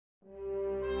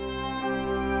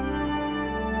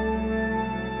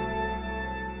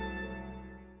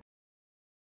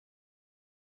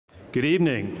Good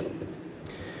evening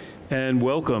and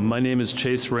welcome. My name is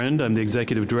Chase Rend. I'm the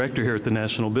Executive Director here at the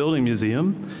National Building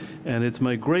Museum, and it's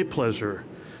my great pleasure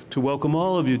to welcome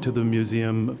all of you to the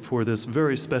museum for this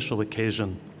very special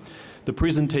occasion, the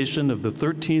presentation of the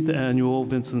 13th Annual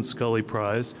Vincent Scully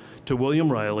Prize to William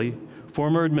Reilly,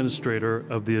 former Administrator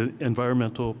of the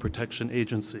Environmental Protection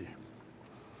Agency.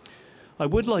 I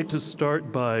would like to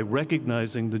start by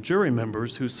recognizing the jury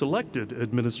members who selected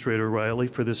Administrator Reilly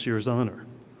for this year's honor.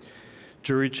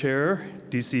 Jury Chair,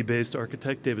 DC-based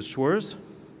architect David Schwartz,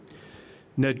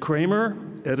 Ned Kramer,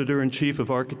 Editor-in-Chief of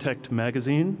Architect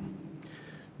Magazine,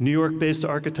 New York-based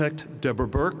architect Deborah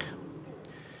Burke,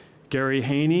 Gary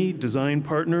Haney, design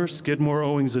partner Skidmore,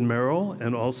 Owings & Merrill,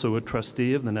 and also a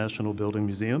trustee of the National Building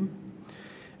Museum,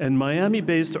 and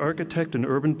Miami-based architect and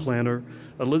urban planner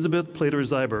Elizabeth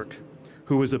Plater-Zyberk,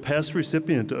 who was a past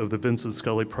recipient of the Vincent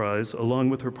Scully Prize, along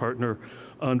with her partner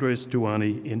Andres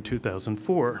Duani in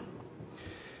 2004.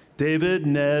 David,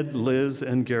 Ned, Liz,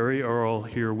 and Gary are all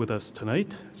here with us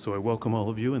tonight, so I welcome all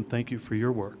of you and thank you for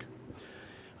your work.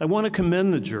 I want to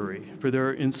commend the jury for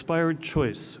their inspired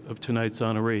choice of tonight's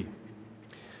honoree.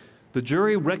 The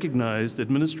jury recognized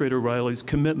Administrator Reilly's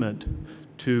commitment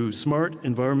to smart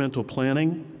environmental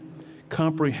planning,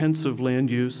 comprehensive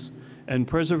land use, and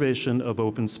preservation of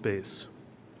open space.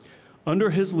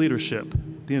 Under his leadership,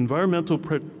 the Environmental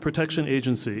Protection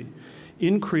Agency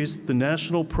increased the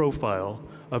national profile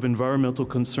of environmental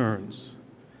concerns.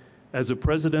 As a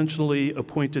presidentially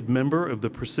appointed member of the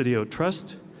Presidio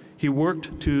Trust, he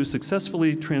worked to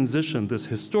successfully transition this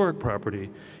historic property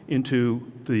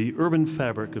into the urban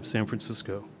fabric of San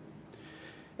Francisco.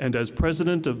 And as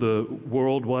president of the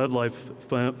World Wildlife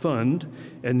Fund,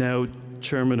 and now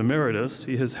chairman emeritus,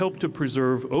 he has helped to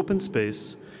preserve open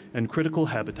space and critical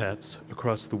habitats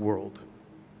across the world.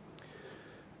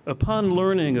 Upon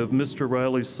learning of Mr.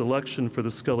 Reilly's selection for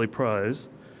the Scully Prize,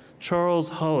 Charles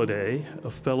Holliday,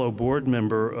 a fellow board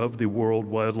member of the World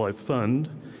Wildlife Fund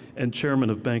and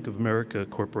chairman of Bank of America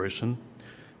Corporation,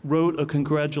 wrote a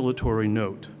congratulatory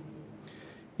note.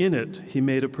 In it, he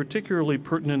made a particularly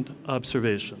pertinent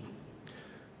observation.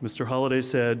 Mr. Holliday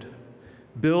said,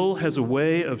 "Bill has a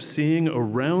way of seeing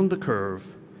around the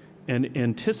curve and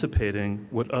anticipating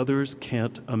what others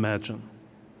can't imagine."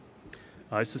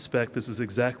 I suspect this is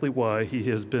exactly why he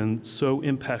has been so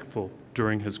impactful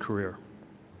during his career.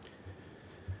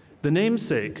 The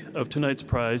namesake of tonight's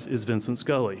prize is Vincent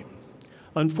Scully.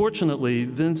 Unfortunately,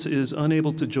 Vince is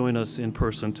unable to join us in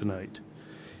person tonight.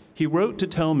 He wrote to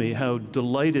tell me how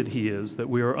delighted he is that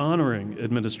we are honoring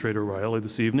Administrator Reilly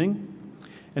this evening,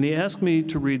 and he asked me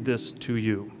to read this to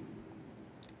you.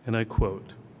 And I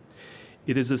quote,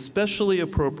 "It is especially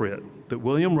appropriate that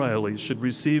William Reilly should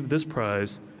receive this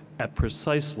prize at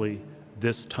precisely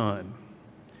this time.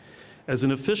 As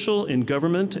an official in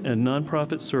government and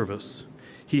nonprofit service,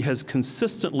 he has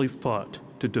consistently fought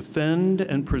to defend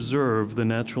and preserve the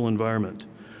natural environment,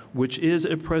 which is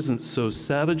at present so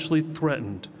savagely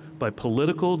threatened by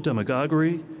political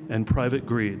demagoguery and private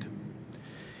greed.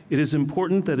 It is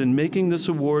important that in making this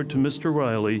award to Mr.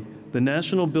 Reilly, the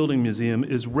National Building Museum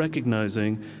is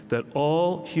recognizing that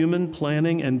all human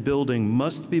planning and building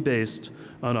must be based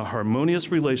on a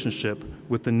harmonious relationship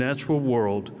with the natural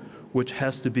world, which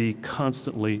has to be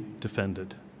constantly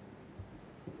defended."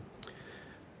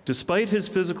 Despite his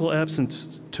physical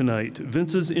absence tonight,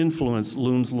 Vince's influence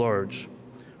looms large.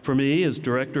 For me, as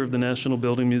director of the National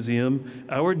Building Museum,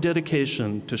 our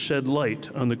dedication to shed light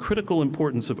on the critical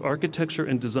importance of architecture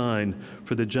and design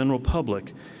for the general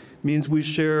public means we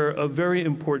share a very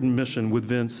important mission with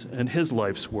Vince and his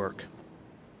life's work.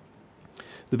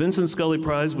 The Vincent Scully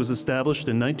Prize was established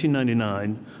in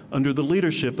 1999 under the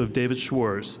leadership of David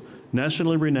Schwartz,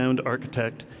 nationally renowned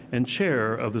architect and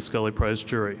chair of the Scully Prize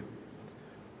jury.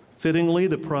 Fittingly,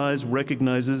 the prize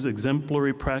recognizes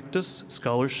exemplary practice,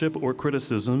 scholarship, or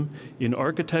criticism in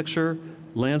architecture,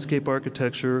 landscape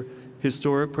architecture,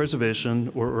 historic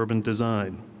preservation, or urban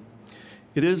design.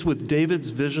 It is with David's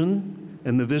vision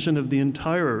and the vision of the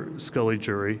entire Scully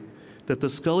jury that the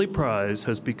Scully Prize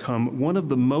has become one of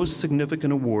the most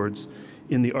significant awards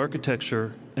in the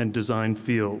architecture and design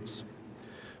fields.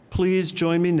 Please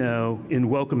join me now in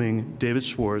welcoming David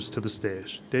Schwartz to the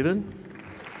stage. David?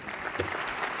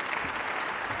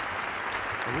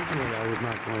 Originally, I was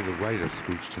not going to write a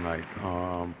speech tonight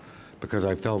because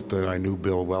I felt that I knew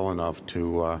Bill well enough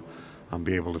to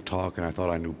be able to talk, and I thought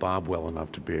I knew Bob well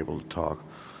enough to be able to talk.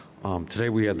 Today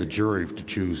we had the jury to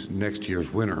choose next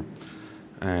year's winner,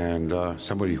 and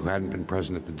somebody who hadn't been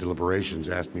present at the deliberations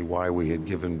asked me why we had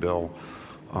given Bill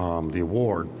the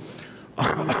award.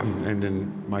 And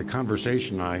in my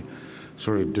conversation, I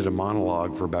sort of did a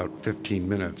monologue for about 15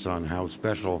 minutes on how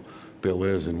special Bill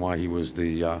is and why he was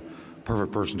the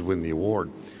perfect person to win the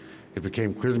award. It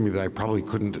became clear to me that I probably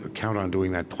couldn't count on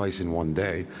doing that twice in one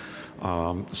day,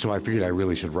 so I figured I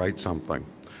really should write something.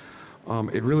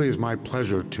 It really is my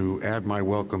pleasure to add my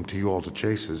welcome to you all to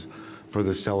Chase's for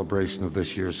this celebration of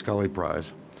this year's Scully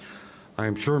Prize. I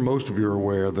am sure most of you are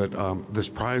aware that this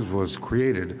prize was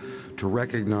created to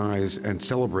recognize and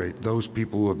celebrate those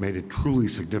people who have made a truly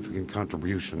significant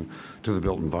contribution to the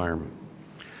built environment.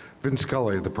 Vince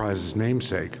Scully, the prize's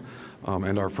namesake,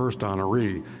 and our first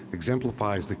honoree,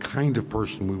 exemplifies the kind of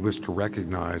person we wish to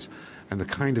recognize and the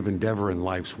kind of endeavor in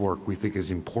life's work we think is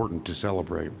important to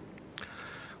celebrate.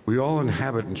 We all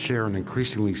inhabit and share an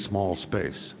increasingly small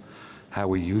space. How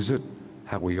we use it,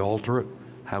 how we alter it,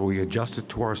 how we adjust it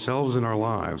to ourselves and our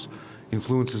lives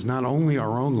influences not only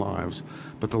our own lives,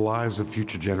 but the lives of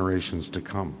future generations to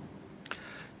come.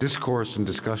 Discourse and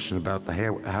discussion about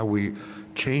how we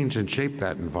change and shape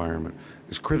that environment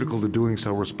is critical to doing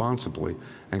so responsibly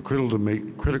and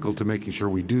critical to making sure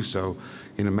we do so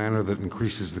in a manner that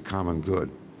increases the common good.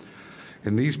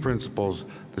 In these principles,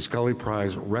 the Scully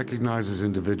Prize recognizes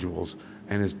individuals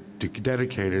and is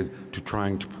dedicated to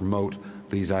trying to promote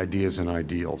these ideas and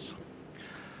ideals.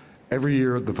 Every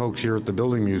year, the folks here at the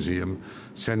Building Museum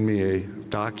send me a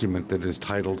document that is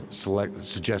titled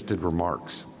Suggested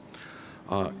Remarks.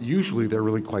 Usually they're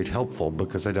really quite helpful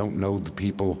because I don't know the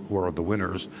people who are the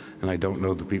winners and I don't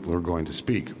know the people who are going to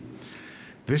speak.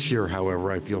 This year,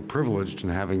 however, I feel privileged in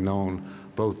having known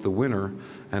both the winner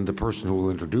and the person who will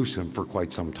introduce him for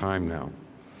quite some time now.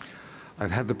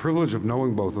 I've had the privilege of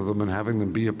knowing both of them and having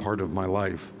them be a part of my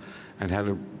life, and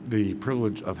had the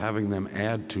privilege of having them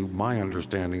add to my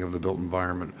understanding of the built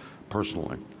environment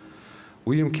personally.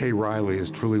 William K. Reilly is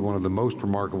truly one of the most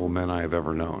remarkable men I have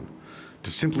ever known.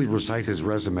 To simply recite his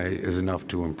resume is enough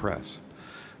to impress.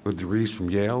 With degrees from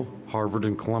Yale, Harvard,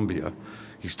 and Columbia,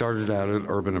 he started out at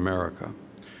Urban America.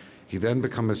 He then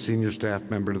became a senior staff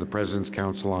member to the President's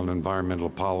Council on Environmental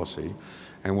Policy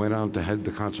and went on to head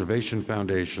the Conservation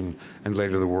Foundation and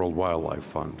later the World Wildlife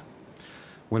Fund.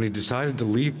 When he decided to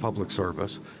leave public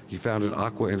service, he founded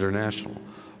Aqua International,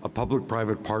 a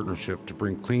public-private partnership to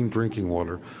bring clean drinking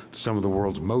water to some of the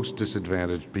world's most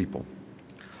disadvantaged people.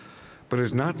 But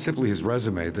it's not simply his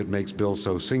resume that makes Bill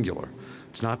so singular.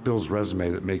 It's not Bill's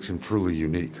resume that makes him truly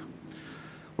unique.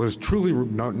 What is truly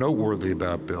noteworthy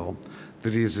about Bill is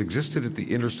that he has existed at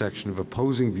the intersection of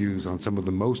opposing views on some of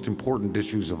the most important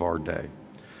issues of our day.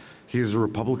 He is a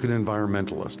Republican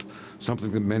environmentalist,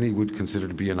 something that many would consider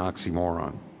to be an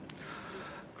oxymoron.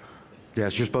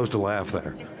 Yes, you're supposed to laugh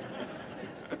there.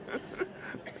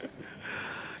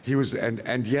 He was,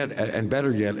 and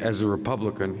better yet, as a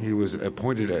Republican, he was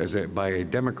appointed by a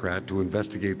Democrat to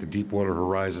investigate the Deepwater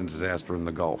Horizon disaster in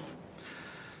the Gulf.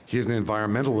 He is an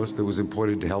environmentalist that was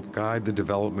appointed to help guide the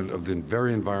development of the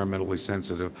very environmentally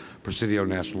sensitive Presidio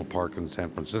National Park in San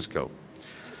Francisco.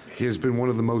 He has been one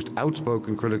of the most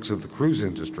outspoken critics of the cruise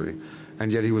industry,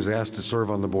 and yet he was asked to serve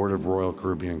on the board of Royal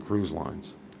Caribbean Cruise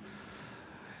Lines.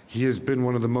 He has been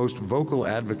one of the most vocal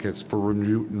advocates for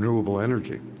renewable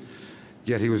energy.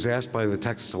 Yet he was asked by the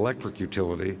Texas Electric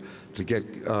Utility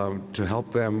to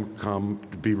help them come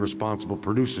to be responsible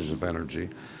producers of energy,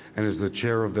 and is the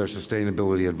chair of their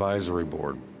Sustainability Advisory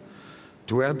Board.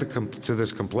 To add to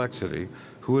this complexity,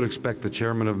 who would expect the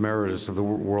chairman emeritus of the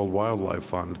World Wildlife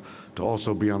Fund to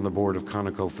also be on the board of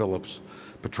ConocoPhillips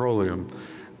Petroleum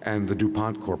and the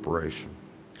DuPont Corporation?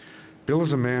 Bill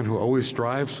is a man who always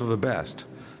strives for the best,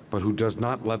 but who does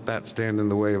not let that stand in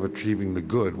the way of achieving the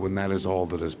good when that is all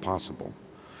that is possible.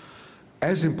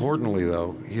 As importantly,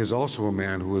 though, he is also a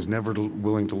man who is never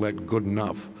willing to let good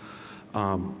enough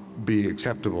be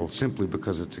acceptable simply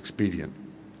because it's expedient.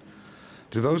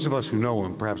 To those of us who know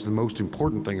him, perhaps the most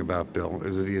important thing about Bill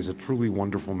is that he is a truly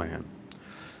wonderful man.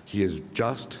 He is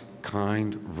just,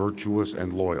 kind, virtuous,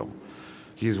 and loyal.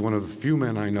 He is one of the few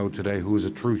men I know today who is a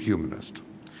true humanist.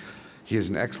 He is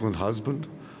an excellent husband,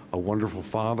 a wonderful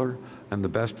father, and the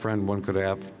best friend one could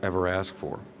ever ask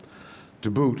for. To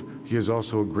boot, he is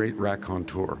also a great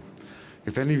raconteur.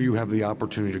 If any of you have the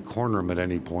opportunity to corner him at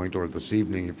any point, or this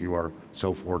evening if you are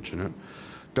so fortunate,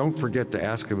 don't forget to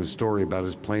ask him his story about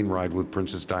his plane ride with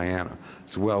Princess Diana.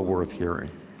 It's well worth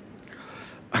hearing.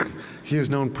 He has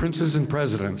known princes and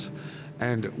presidents,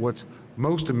 and what's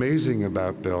most amazing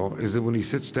about Bill is that when he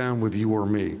sits down with you or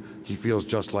me, he feels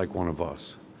just like one of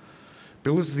us.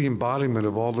 Bill is the embodiment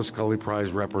of all the Scully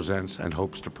Prize represents and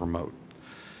hopes to promote.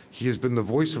 He has been the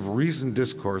voice of reasoned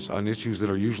discourse on issues that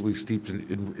are usually steeped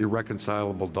in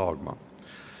irreconcilable dogma.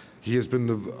 He is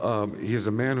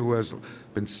a man who has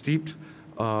been steeped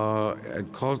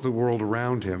and caused the world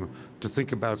around him to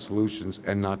think about solutions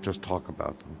and not just talk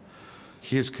about them.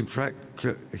 He has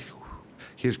crafted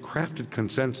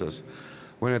consensus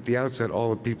when at the outset all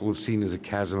that people have seen is a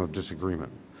chasm of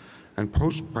disagreement. And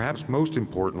perhaps most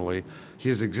importantly, he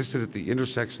has existed at the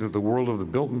intersection of the world of the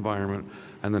built environment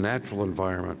and the natural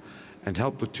environment and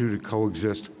helped the two to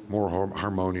coexist more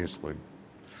harmoniously.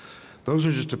 Those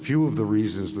are just a few of the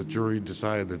reasons the jury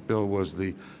decided that Bill was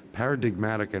the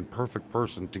paradigmatic and perfect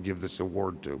person to give this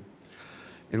award to.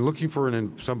 In looking for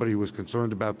somebody who was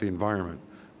concerned about the environment,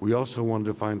 we also wanted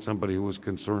to find somebody who was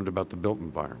concerned about the built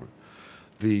environment.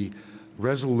 The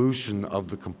resolution of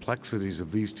the complexities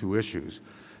of these two issues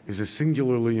is a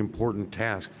singularly important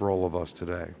task for all of us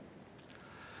today.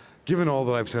 Given all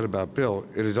that I've said about Bill,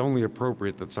 it is only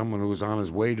appropriate that someone who is on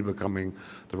his way to becoming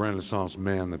the Renaissance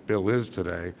man that Bill is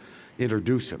today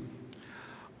introduce him.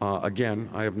 Again,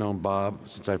 I have known Bob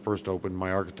since I first opened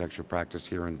my architecture practice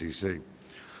here in DC.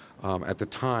 At the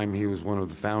time, he was one of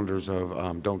the founders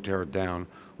of Don't Tear It Down,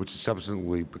 which has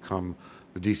subsequently become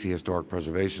the DC Historic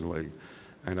Preservation League.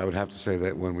 And I would have to say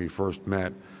that when we first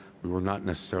met, we were not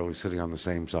necessarily sitting on the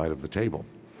same side of the table.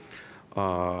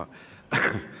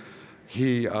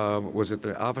 He was at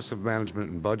the Office of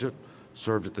Management and Budget,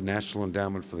 served at the National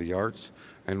Endowment for the Arts,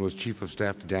 and was Chief of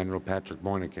Staff to Daniel Patrick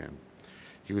Moynihan.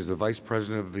 He was the Vice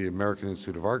President of the American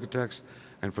Institute of Architects,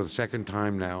 and for the second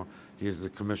time now, he is the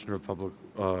Commissioner of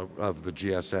of the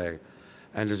GSA.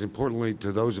 And as importantly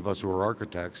to those of us who are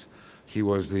architects, he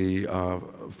was the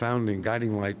founding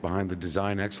guiding light behind the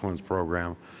Design Excellence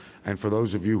Program. And for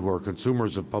those of you who are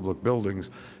consumers of public buildings,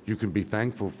 you can be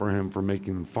thankful for him for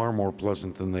making them far more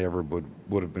pleasant than they ever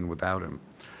would have been without him.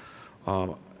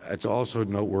 It's also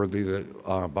noteworthy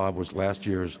that Bob was last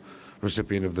year's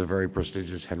recipient of the very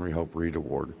prestigious Henry Hope Reed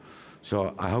Award.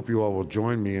 So I hope you all will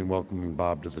join me in welcoming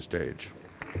Bob to the stage.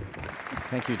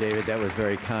 Thank you, David. That was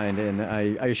very kind. And I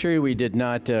assure you we did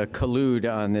not collude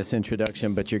on this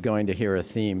introduction, but you're going to hear a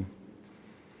theme.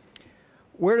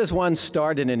 Where does one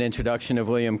start in an introduction of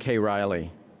William K.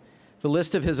 Reilly? The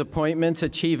list of his appointments,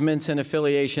 achievements, and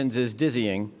affiliations is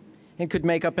dizzying and could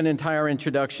make up an entire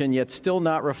introduction, yet still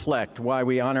not reflect why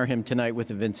we honor him tonight with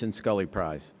the Vincent Scully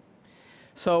Prize.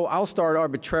 So I'll start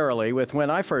arbitrarily with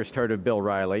when I first heard of Bill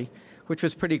Reilly, which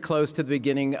was pretty close to the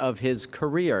beginning of his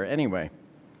career anyway.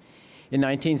 In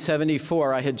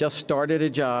 1974, I had just started a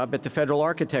job at the Federal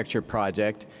Architecture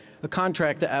Project, a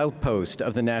contract outpost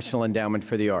of the National Endowment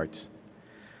for the Arts.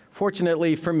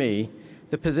 Fortunately for me,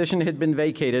 the position had been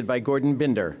vacated by Gordon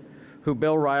Binder, who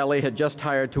Bill Reilly had just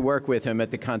hired to work with him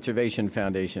at the Conservation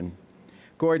Foundation.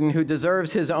 Gordon, who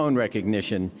deserves his own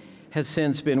recognition, has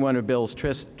since been one of Bill's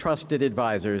trusted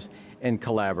advisors and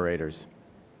collaborators.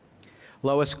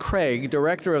 Lois Craig,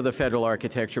 director of the Federal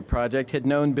Architecture Project, had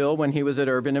known Bill when he was at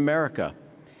Urban America.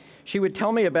 She would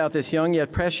tell me about this young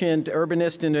yet prescient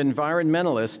urbanist and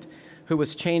environmentalist who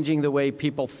was changing the way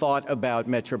people thought about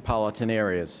metropolitan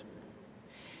areas.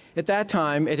 At that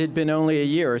time, it had been only a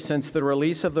year since the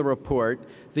release of the report,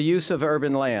 The Use of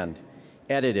Urban Land,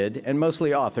 edited and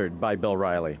mostly authored by Bill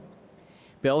Reilly.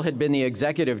 Bill had been the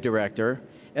executive director,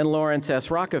 and Lawrence S.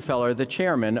 Rockefeller, the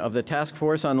chairman of the Task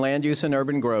Force on Land Use and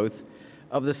Urban Growth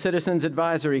of the Citizens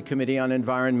Advisory Committee on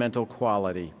Environmental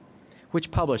Quality,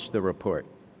 which published the report.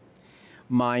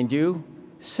 Mind you,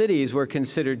 cities were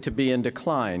considered to be in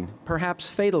decline, perhaps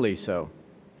fatally so.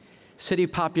 City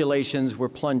populations were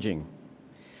plunging.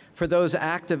 For those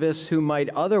activists who might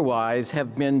otherwise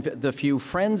have been the few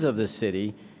friends of the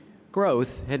city,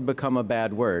 growth had become a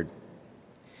bad word.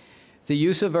 The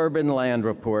Use of Urban Land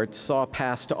report saw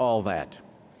past all that.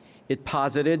 It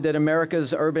posited that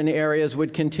America's urban areas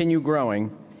would continue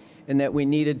growing and that we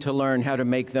needed to learn how to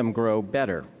make them grow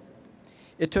better.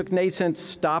 It took nascent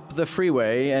Stop the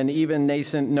Freeway and even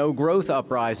nascent no-growth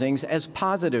uprisings as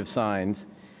positive signs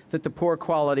that the poor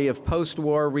quality of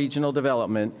post-war regional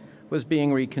development was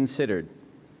being reconsidered.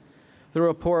 The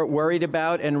report worried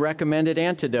about and recommended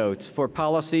antidotes for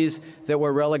policies that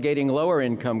were relegating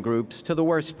lower-income groups to the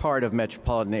worst part of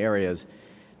metropolitan areas,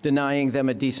 denying them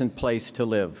a decent place to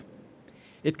live.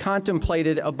 It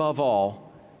contemplated, above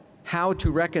all, how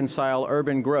to reconcile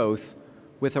urban growth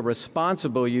with a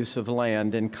responsible use of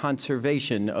land and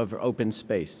conservation of open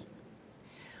space.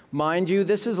 Mind you,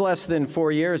 this is less than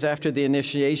 4 years after the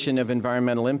initiation of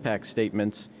environmental impact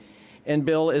statements, and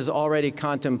Bill is already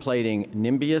contemplating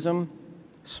NIMBYism,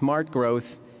 smart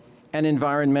growth, and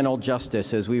environmental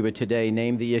justice, as we would today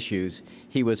name the issues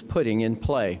he was putting in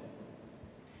play.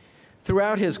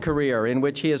 Throughout his career, in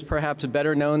which he is perhaps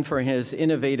better known for his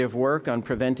innovative work on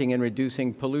preventing and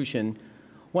reducing pollution,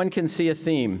 one can see a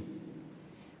theme.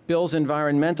 Bill's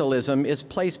environmentalism is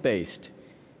place-based.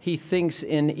 he thinks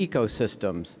in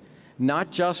ecosystems,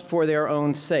 not just for their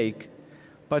own sake,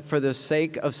 but for the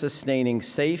sake of sustaining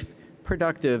safe,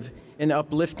 productive, and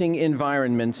uplifting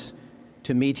environments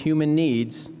to meet human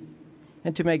needs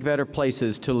and to make better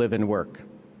places to live and work.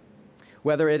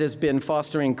 Whether it has been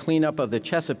fostering cleanup of the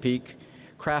Chesapeake,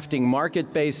 crafting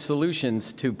market-based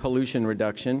solutions to pollution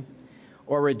reduction,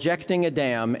 or rejecting a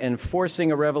dam and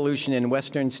forcing a revolution in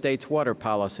Western states' water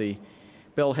policy,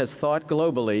 Bill has thought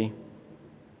globally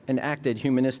and acted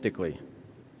humanistically.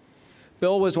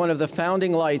 Bill was one of the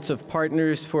founding lights of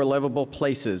Partners for Livable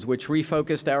Places, which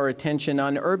refocused our attention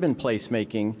on urban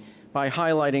placemaking by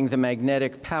highlighting the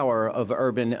magnetic power of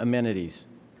urban amenities.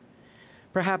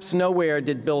 Perhaps nowhere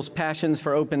did Bill's passions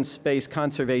for open space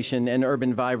conservation and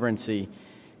urban vibrancy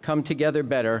come together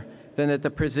better than at the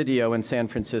Presidio in San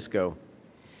Francisco.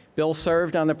 Bill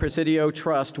served on the Presidio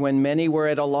Trust when many were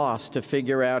at a loss to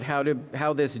figure out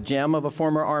how this gem of a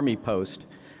former Army post,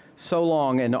 so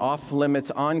long an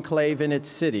off-limits enclave in its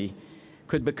city,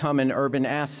 could become an urban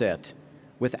asset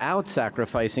without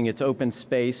sacrificing its open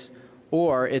space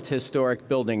or its historic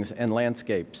buildings and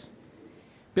landscapes.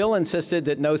 Bill insisted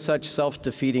that no such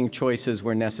self-defeating choices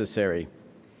were necessary.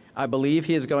 I believe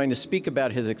he is going to speak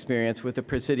about his experience with the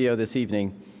Presidio this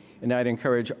evening, and I'd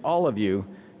encourage all of you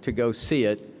to go see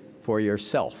it for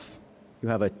yourself. You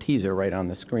have a teaser right on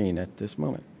the screen at this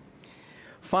moment.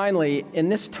 Finally, in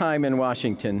this time in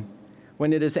Washington,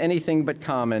 when it is anything but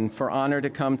common for honor to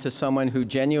come to someone who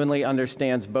genuinely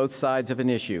understands both sides of an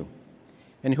issue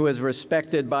and who is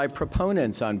respected by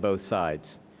proponents on both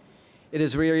sides, it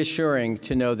is reassuring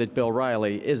to know that Bill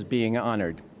Reilly is being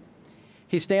honored.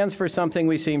 He stands for something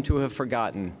we seem to have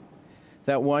forgotten,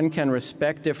 that one can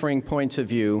respect differing points of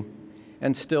view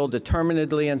and still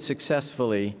determinedly and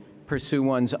successfully pursue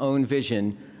one's own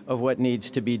vision of what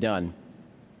needs to be done.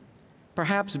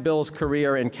 Perhaps Bill's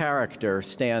career and character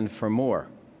stand for more,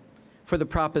 for the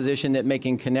proposition that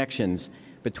making connections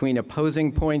between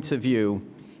opposing points of view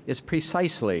is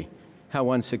precisely how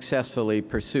one successfully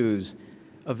pursues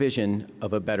a vision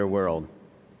of a better world.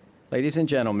 Ladies and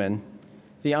gentlemen,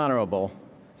 the Honorable,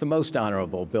 the most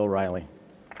Honorable Bill Reilly.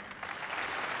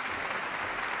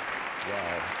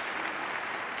 Wow.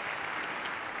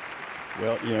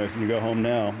 Well, you know, if you go home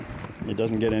now, it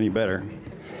doesn't get any better.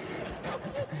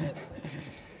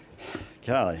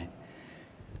 Golly.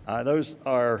 Those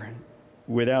are,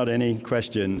 without any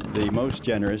question, the most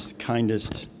generous,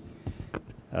 kindest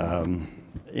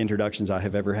introductions I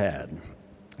have ever had.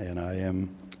 And I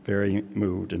am very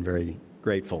moved and very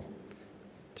grateful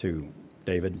to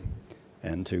David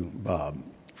and to Bob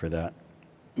for that.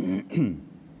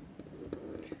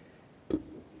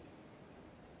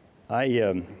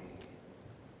 I'd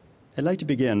like to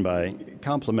begin by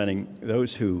complimenting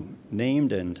those who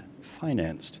named and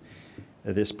financed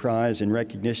this prize in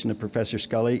recognition of Professor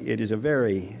Scully. It is a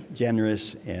very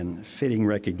generous and fitting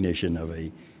recognition of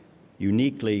a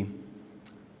uniquely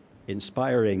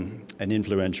inspiring and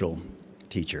influential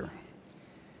teacher.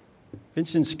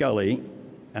 Vincent Scully,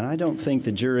 and I don't think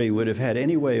the jury would have had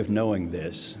any way of knowing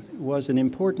this, was an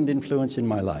important influence in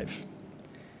my life.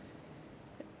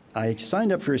 I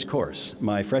signed up for his course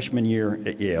my freshman year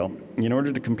at Yale in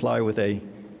order to comply with a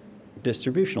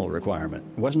distributional requirement.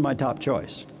 It wasn't my top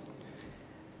choice.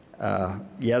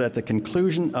 Yet at the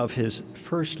conclusion of his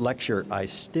first lecture, I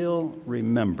still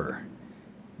remember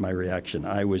my reaction.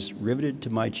 I was riveted to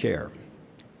my chair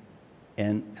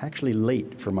and actually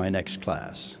late for my next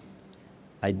class.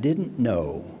 I didn't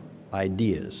know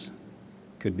ideas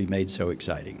could be made so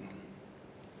exciting.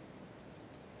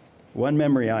 One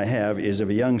memory I have is of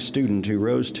a young student who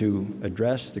rose to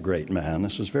address the great man.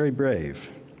 This was very brave.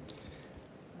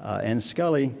 And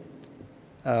Scully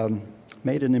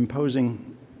made an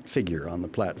imposing figure on the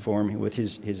platform with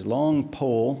his long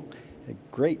pole, a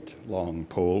great long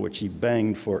pole, which he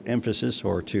banged for emphasis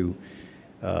or to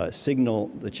signal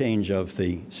the change of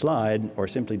the slide or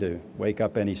simply to wake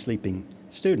up any sleeping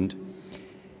student.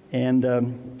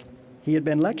 And he had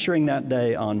been lecturing that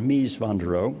day on Mies van der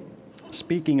Rohe,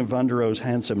 speaking of Van der Rohe's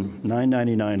handsome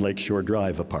 999 Lakeshore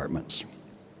Drive apartments.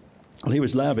 Well, he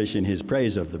was lavish in his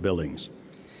praise of the buildings.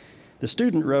 The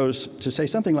student rose to say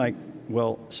something like,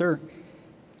 "Well, sir,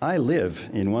 I live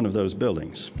in one of those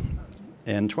buildings.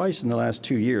 And twice in the last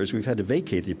 2 years, we've had to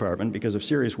vacate the apartment because of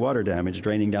serious water damage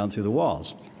draining down through the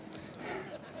walls."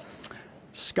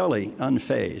 Scully,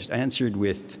 unfazed, answered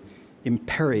with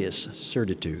imperious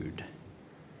certitude,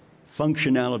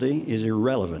 "Functionality is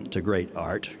irrelevant to great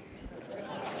art."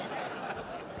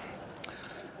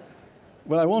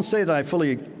 Well, I won't say that I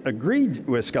fully agreed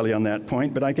with Scully on that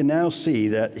point, but I can now see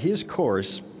that his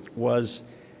course was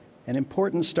an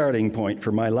important starting point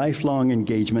for my lifelong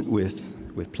engagement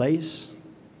with place,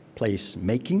 place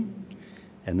making,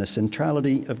 and the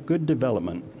centrality of good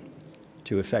development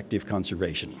to effective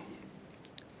conservation.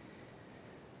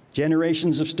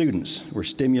 Generations of students were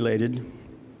stimulated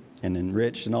and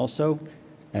enriched and also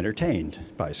entertained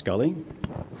by Scully.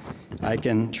 I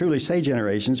can truly say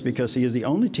generations because he is the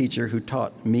only teacher who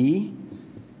taught me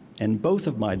and both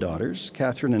of my daughters,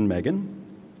 Catherine and Megan.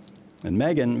 And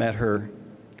Megan met her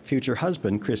future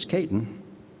husband, Chris Caton,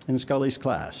 in Scully's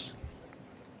class.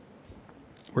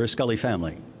 We're a Scully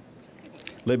family.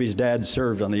 Libby's dad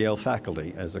served on the Yale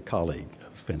faculty as a colleague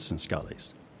of Vincent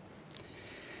Scully's.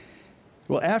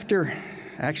 Well,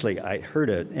 actually, I heard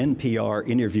an NPR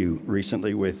interview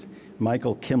recently with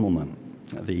Michael Kimmelman,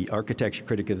 the architecture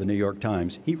critic of the New York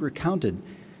Times. He recounted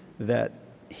that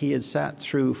he had sat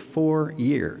through 4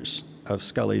 years of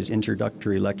Scully's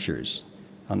introductory lectures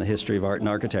on the history of art and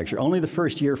architecture, only the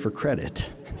first year for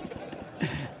credit.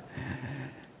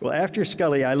 Well, after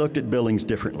Scully, I looked at buildings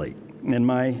differently, and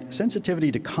my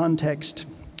sensitivity to context,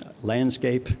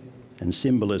 landscape, and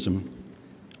symbolism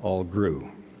all grew.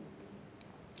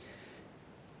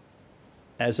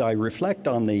 As I reflect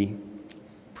on the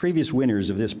previous winners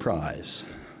of this prize,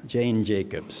 Jane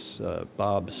Jacobs,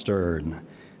 Bob Stern,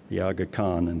 Yaga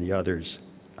Khan, and the others,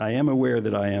 I am aware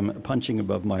that I am punching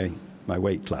above my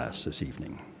weight class this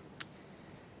evening.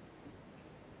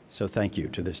 So thank you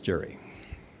to this jury.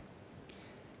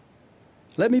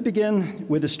 Let me begin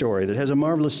with a story that has a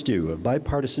marvelous stew of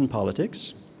bipartisan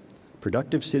politics,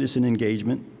 productive citizen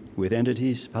engagement with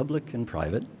entities, public and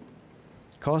private,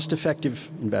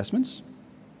 cost-effective investments,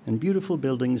 and beautiful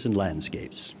buildings and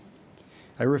landscapes.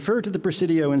 I refer to the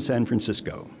Presidio in San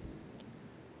Francisco.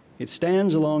 It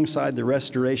stands alongside the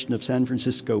restoration of San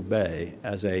Francisco Bay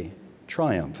as a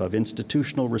triumph of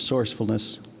institutional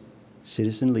resourcefulness,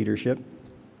 citizen leadership,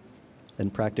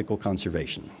 and practical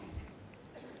conservation.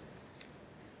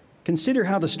 Consider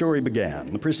how the story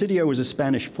began. The Presidio was a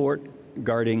Spanish fort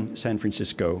guarding San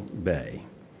Francisco Bay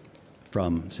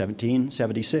from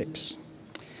 1776.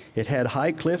 It had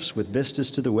high cliffs with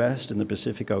vistas to the west and the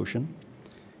Pacific Ocean,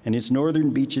 and its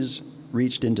northern beaches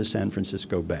reached into San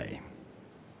Francisco Bay.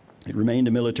 It remained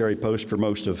a military post for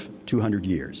most of 200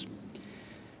 years.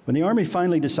 When the Army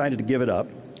finally decided to give it up,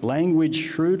 language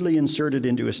shrewdly inserted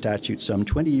into a statute some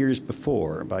 20 years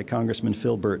before by Congressman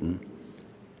Phil Burton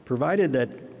provided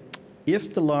that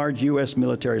if the large U.S.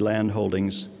 military land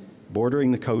holdings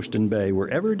bordering the coast and bay were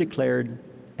ever declared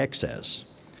excess,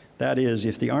 that is,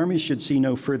 if the Army should see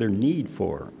no further need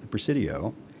for the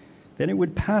Presidio, then it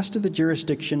would pass to the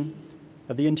jurisdiction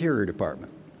of the Interior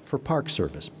Department for Park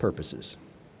Service purposes.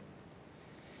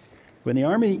 When the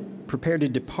Army prepared to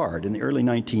depart in the early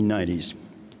 1990s,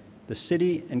 the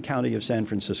city and county of San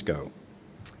Francisco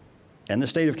and the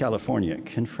state of California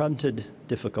confronted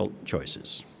difficult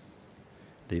choices.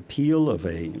 The appeal of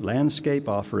a landscape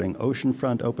offering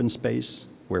oceanfront open space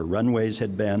where runways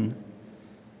had been,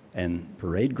 and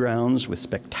parade grounds with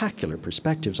spectacular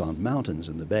perspectives on mountains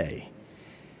in the bay.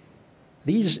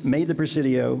 These made the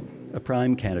Presidio a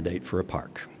prime candidate for a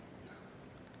park.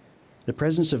 The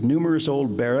presence of numerous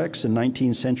old barracks and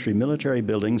 19th century military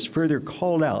buildings further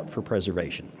called out for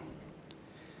preservation.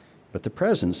 But the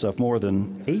presence of more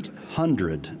than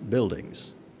 800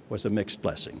 buildings was a mixed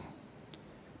blessing.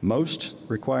 Most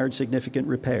required significant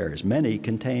repairs. Many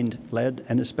contained lead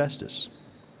and asbestos.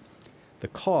 The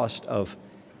cost of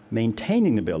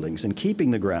maintaining the buildings and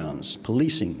keeping the grounds,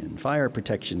 policing and fire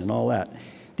protection and all that,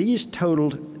 these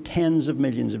totaled tens of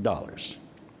millions of dollars.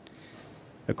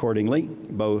 Accordingly,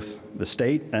 both the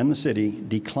state and the city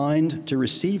declined to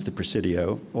receive the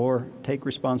Presidio or take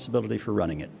responsibility for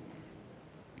running it.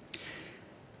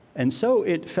 And so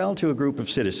it fell to a group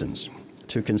of citizens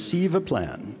to conceive a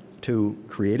plan to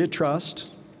create a trust,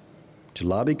 to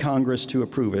lobby Congress to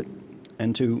approve it,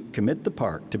 and to commit the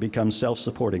park to become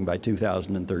self-supporting by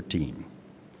 2013,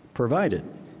 provided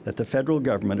that the federal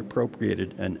government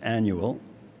appropriated an annual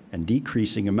and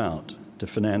decreasing amount to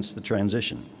finance the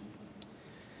transition.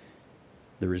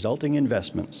 The resulting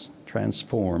investments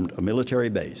transformed a military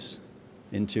base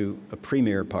into a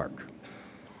premier park.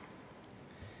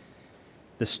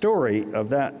 The story of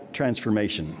that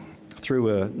transformation through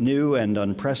a new and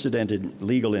unprecedented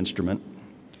legal instrument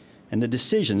and the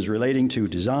decisions relating to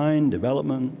design,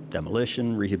 development,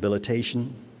 demolition,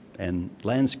 rehabilitation, and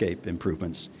landscape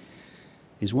improvements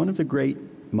is one of the great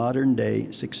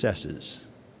modern-day successes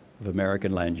of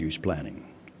American land use planning.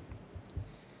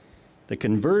 The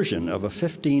conversion of a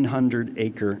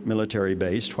 1,500-acre military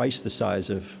base, twice the size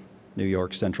of New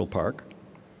York's Central Park,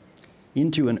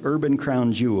 into an urban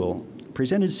crown jewel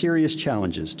presented serious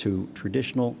challenges to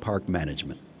traditional park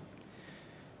management.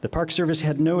 The Park Service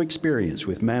had no experience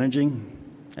with managing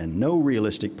and no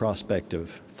realistic prospect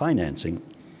of financing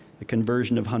the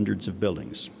conversion of hundreds of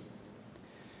buildings.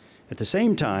 At the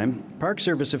same time, Park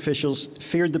Service officials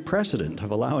feared the precedent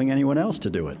of allowing anyone else to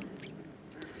do it.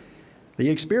 The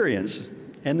experience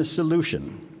and the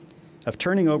solution of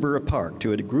turning over a park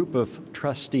to a group of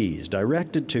trustees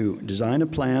directed to design a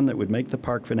plan that would make the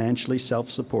park financially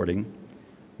self-supporting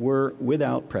were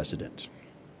without precedent.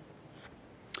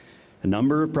 A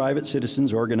number of private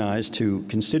citizens organized to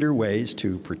consider ways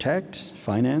to protect,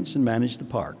 finance, and manage the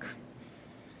park.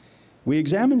 We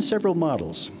examined several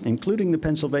models, including the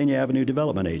Pennsylvania Avenue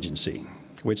Development Agency,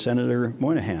 which Senator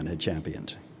Moynihan had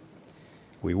championed.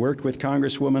 We worked with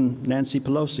Congresswoman Nancy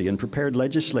Pelosi and prepared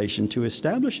legislation to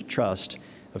establish a trust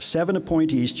of 7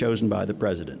 appointees chosen by the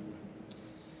president.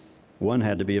 One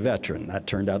had to be a veteran. That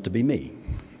turned out to be me.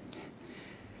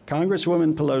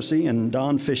 Congresswoman Pelosi and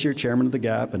Don Fisher, chairman of the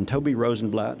GAP, and Toby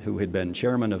Rosenblatt, who had been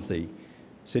chairman of the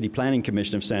City Planning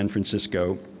Commission of San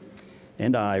Francisco,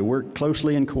 and I worked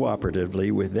closely and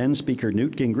cooperatively with then Speaker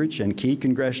Newt Gingrich and key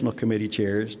congressional committee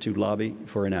chairs to lobby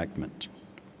for enactment.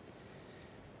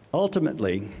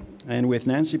 Ultimately, and with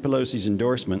Nancy Pelosi's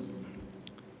endorsement,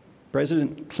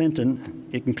 President Clinton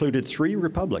included 3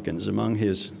 Republicans among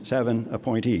his 7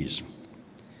 appointees.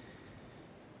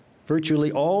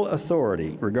 Virtually all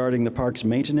authority regarding the park's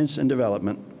maintenance and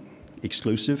development,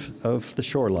 exclusive of the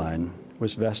shoreline,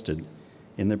 was vested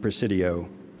in the Presidio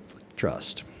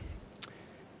Trust.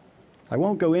 I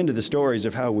won't go into the stories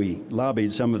of how we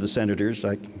lobbied some of the senators.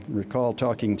 I recall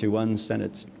talking to one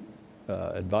senator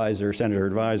advisor,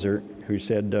 who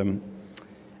said,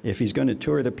 if he's going to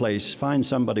tour the place, find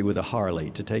somebody with a Harley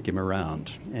to take him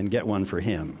around and get one for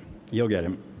him. You'll get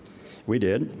him. We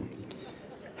did.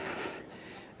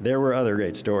 There were other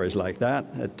great stories like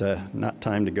that that not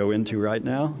time to go into right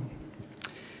now.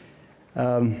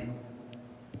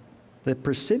 The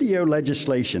Presidio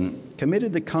legislation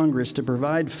committed the Congress to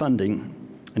provide funding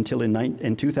until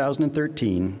in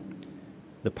 2013,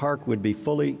 the park would be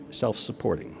fully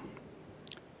self-supporting.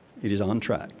 It is on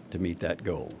track to meet that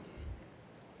goal.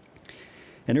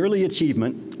 An early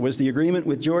achievement was the agreement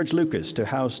with George Lucas to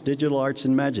house Digital Arts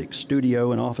and Magic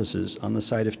studio and offices on the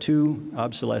site of 2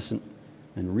 obsolescent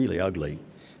and really ugly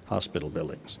hospital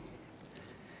buildings.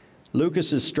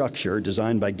 Lucas's structure,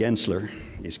 designed by Gensler,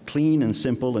 is clean and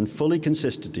simple and fully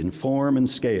consistent in form and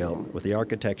scale with the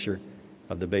architecture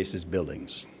of the base's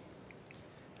buildings.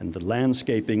 And the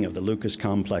landscaping of the Lucas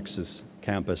Complex's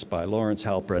campus by Lawrence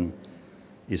Halprin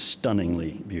is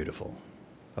stunningly beautiful.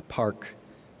 A park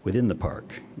within the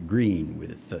park, green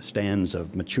with stands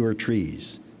of mature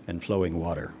trees and flowing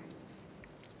water.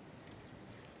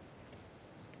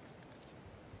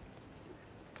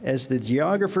 As the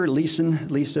geographer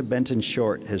Lisa Benton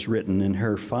Short has written in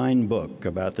her fine book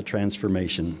about the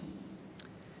transformation,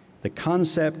 the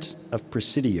concept of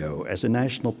Presidio as a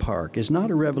national park is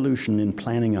not a revolution in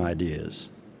planning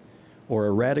ideas or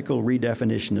a radical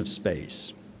redefinition of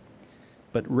space,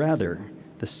 but rather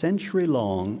the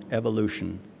century-long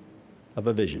evolution of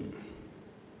a vision.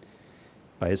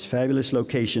 By its fabulous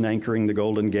location anchoring the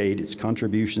Golden Gate, its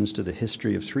contributions to the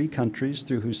history of 3 countries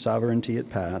through whose sovereignty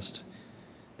it passed,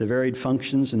 the varied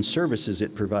functions and services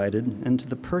it provided, and to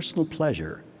the personal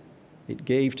pleasure it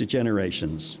gave to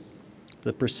generations,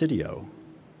 the Presidio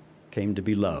came to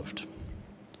be loved.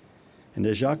 And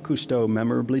as Jacques Cousteau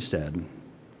memorably said,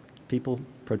 people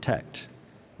protect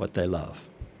what they love.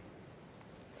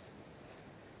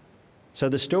 So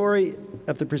the story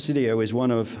of the Presidio is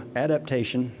one of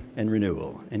adaptation and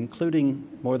renewal, including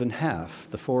more than half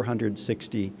the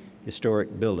 460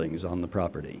 historic buildings on the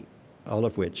property, all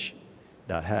of which,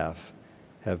 about half,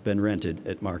 have been rented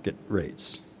at market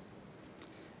rates.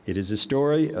 It is a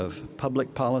story of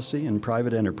public policy and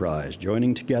private enterprise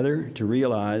joining together to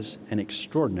realize an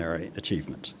extraordinary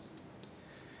achievement.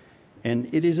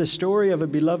 And it is a story of a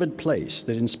beloved place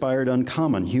that inspired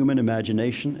uncommon human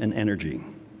imagination and energy.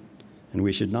 And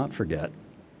we should not forget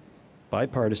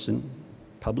bipartisan,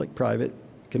 public-private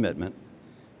commitment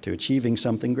to achieving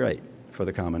something great for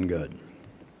the common good.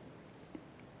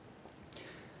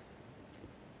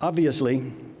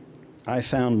 Obviously, I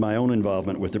found my own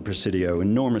involvement with the Presidio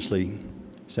enormously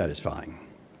satisfying.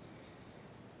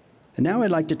 And now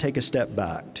I'd like to take a step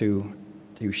back to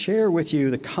share with you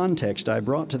the context I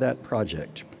brought to that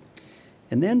project,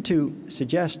 and then to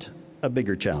suggest a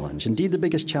bigger challenge, indeed the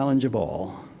biggest challenge of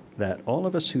all, that all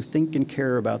of us who think and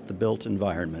care about the built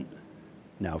environment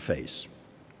now face.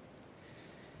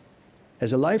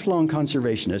 As a lifelong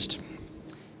conservationist,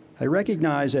 I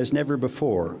recognize as never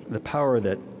before the power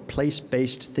that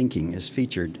place-based thinking is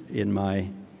featured in my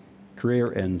career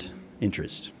and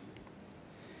interest.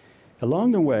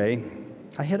 Along the way,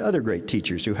 I had other great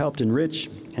teachers who helped enrich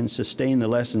and sustain the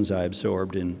lessons I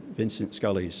absorbed in Vincent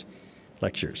Scully's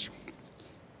lectures.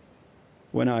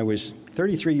 When I was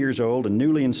 33 years old and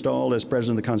newly installed as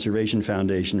president of the Conservation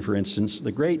Foundation, for instance,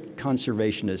 the great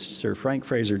conservationist Sir Frank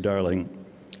Fraser Darling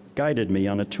guided me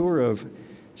on a tour of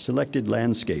selected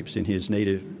landscapes in his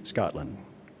native Scotland.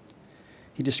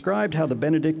 He described how the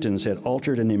Benedictines had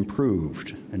altered and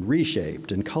improved and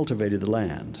reshaped and cultivated the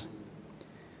land.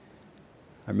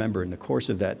 I remember in the course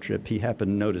of that trip, he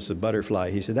happened to notice a butterfly.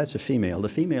 He said, "That's a female. The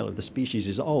female of the species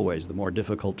is always the more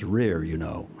difficult to rear, you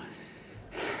know."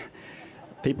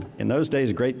 People, in those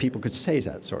days, great people could say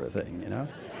that sort of thing, you know,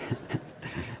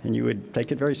 and you would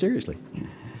take it very seriously.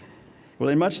 Well,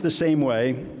 in much the same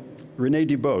way, René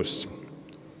Dubos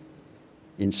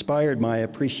inspired my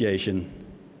appreciation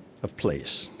of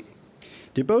place.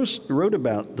 Dubos wrote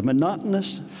about the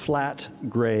monotonous, flat,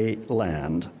 gray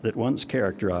land that once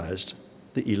characterized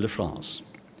the Île-de-France,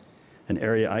 an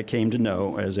area I came to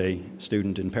know as a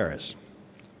student in Paris.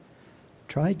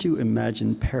 Try to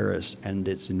imagine Paris and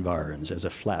its environs as a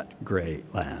flat, gray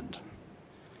land.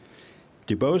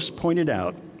 Dubos pointed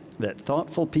out that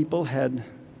thoughtful people had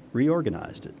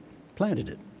reorganized it, planted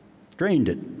it, drained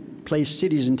it, placed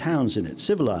cities and towns in it,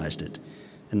 civilized it,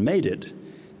 and made it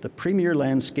the premier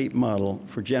landscape model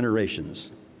for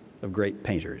generations of great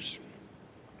painters.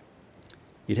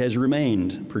 It has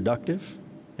remained productive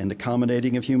and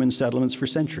accommodating of human settlements for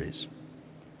centuries.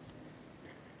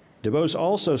 Dubos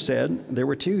also said there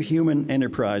were two human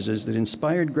enterprises that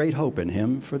inspired great hope in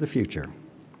him for the future.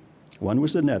 One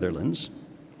was the Netherlands,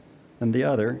 and the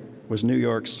other was New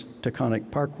York's Taconic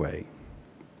Parkway.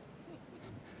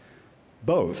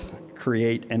 Both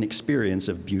create an experience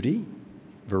of beauty,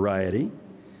 variety,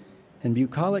 and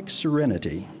bucolic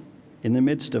serenity in the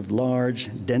midst of large,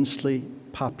 densely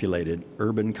populated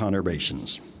urban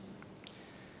conurbations.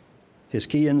 His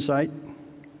key insight: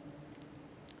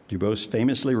 Dubos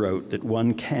famously wrote that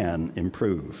one can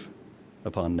improve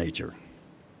upon nature,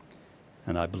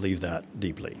 and I believe that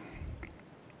deeply.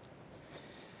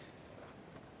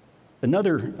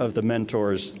 Another of the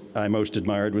mentors I most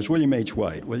admired was William H.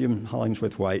 White, William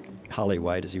Hollingsworth White, Holly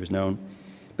White as he was known,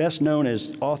 best known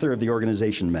as author of The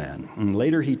Organization Man. And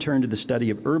later he turned to the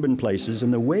study of urban places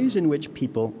and the ways in which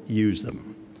people use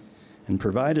them, and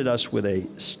provided us with a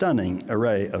stunning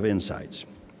array of insights.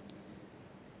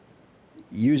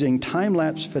 Using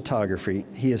time-lapse photography,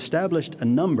 he established a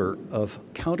number of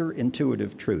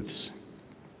counterintuitive truths.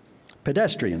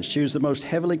 Pedestrians choose the most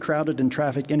heavily crowded and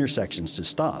trafficked intersections to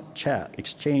stop, chat,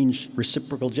 exchange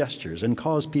reciprocal gestures, and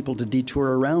cause people to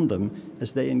detour around them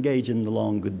as they engage in the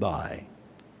long goodbye.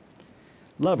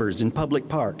 Lovers in public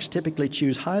parks typically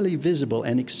choose highly visible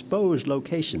and exposed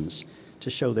locations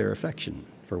to show their affection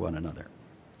for one another.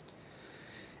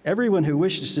 Everyone who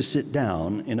wishes to sit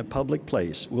down in a public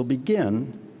place will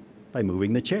begin by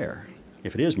moving the chair,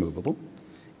 if it is movable,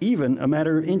 even a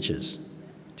matter of inches,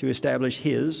 to establish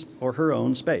his or her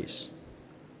own space.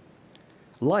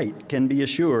 Light can be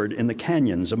assured in the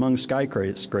canyons among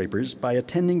skyscrapers by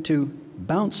attending to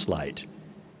bounce light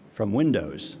from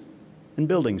windows and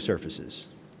building surfaces.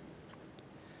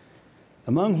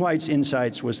 Among White's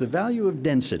insights was the value of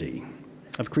density,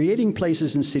 of creating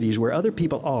places and cities where other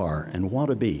people are and want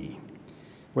to be,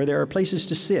 where there are places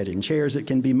to sit in chairs that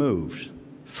can be moved,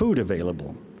 food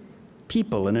available,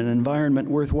 people in an environment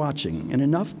worth watching, and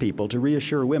enough people to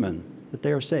reassure women that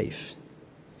they are safe.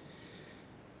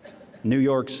 New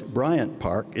York's Bryant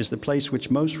Park is the place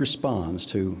which most responds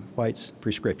to White's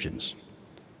prescriptions.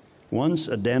 Once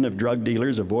a den of drug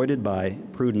dealers avoided by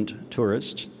prudent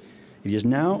tourists, it is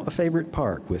now a favorite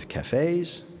park with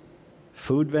cafes,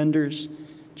 food vendors,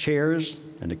 chairs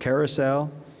and a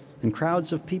carousel, and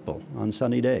crowds of people on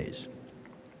sunny days.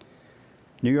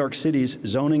 New York City's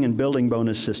zoning and building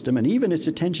bonus system, and even its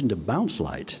attention to bounce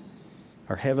light,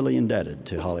 are heavily indebted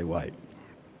to Holly White.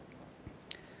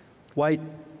 White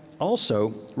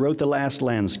also wrote The Last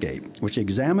Landscape, which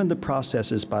examined the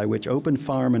processes by which open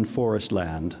farm and forest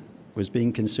land was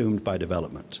being consumed by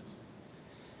development.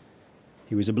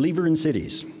 He was a believer in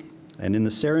cities and in the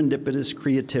serendipitous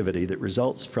creativity that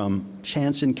results from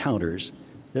chance encounters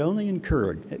that only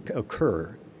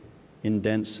occur in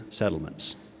dense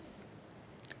settlements.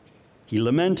 He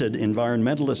lamented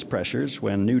environmentalist pressures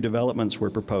when new developments were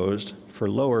proposed for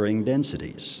lowering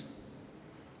densities.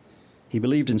 He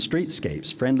believed in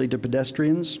streetscapes friendly to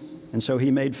pedestrians, and so he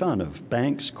made fun of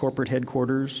banks, corporate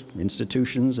headquarters,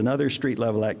 institutions, and other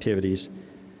street-level activities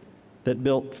that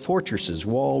built fortresses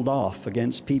walled off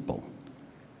against people,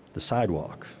 the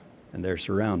sidewalk, and their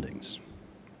surroundings.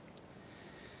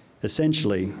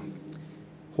 Essentially,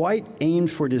 White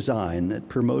aimed for design that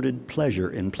promoted pleasure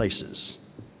in places,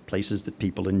 places that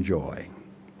people enjoy.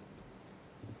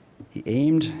 He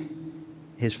aimed,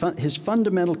 his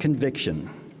fundamental conviction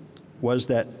was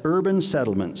that urban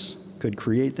settlements could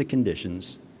create the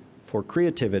conditions for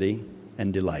creativity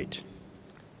and delight.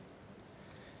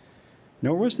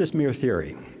 Nor was this mere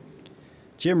theory.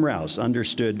 Jim Rouse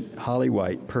understood Holly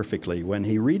White perfectly when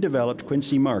he redeveloped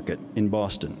Quincy Market in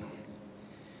Boston.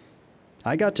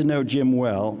 I got to know Jim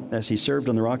well as he served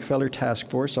on the Rockefeller Task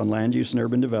Force on Land Use and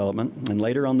Urban Development and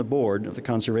later on the board of the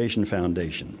Conservation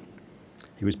Foundation.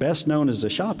 He was best known as a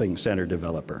shopping center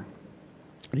developer.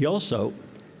 He also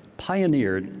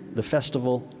pioneered the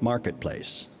festival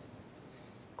marketplace,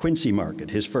 Quincy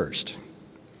Market, his first.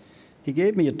 He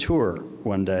gave me a tour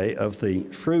one day of the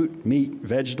fruit, meat,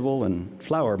 vegetable, and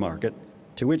flower market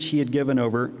to which he had given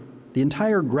over the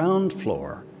entire ground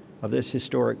floor of this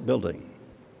historic building.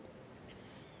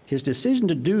 His decision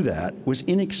to do that was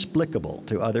inexplicable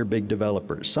to other big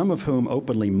developers, some of whom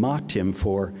openly mocked him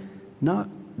for not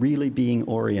really being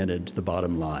oriented to the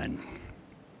bottom line.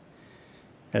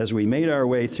 As we made our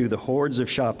way through the hordes of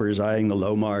shoppers eyeing the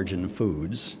low-margin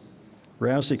foods,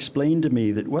 Rouse explained to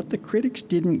me that what the critics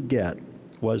didn't get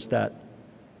was that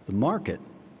the market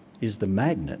is the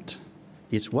magnet.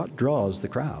 It's what draws the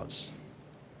crowds.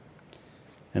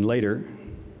 And later,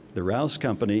 the Rouse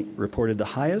Company reported the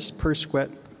highest per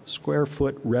square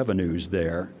foot revenues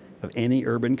there of any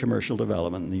urban commercial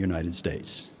development in the United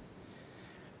States.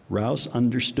 Rouse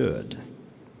understood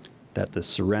that the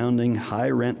surrounding high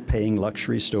rent paying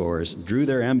luxury stores drew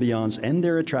their ambiance and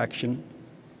their attraction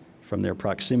from their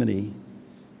proximity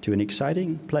to an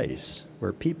exciting place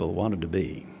where people wanted to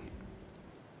be.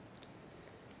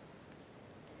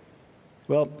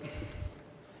 Well,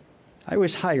 I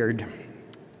was hired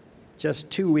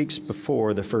just 2 weeks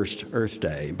before the first Earth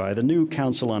Day by the new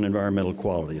Council on Environmental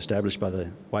Quality established by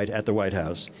at the White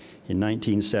House in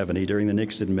 1970 during the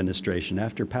Nixon administration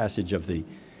after passage of the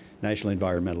National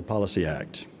Environmental Policy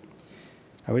Act.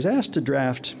 I was asked to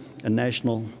draft a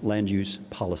national land use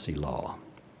policy law.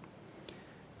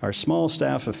 Our small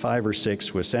staff of 5 or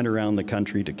 6 was sent around the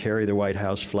country to carry the White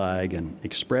House flag and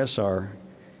express our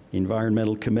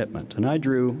environmental commitment, and I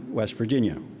drew West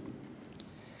Virginia.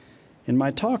 In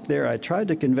my talk there, I tried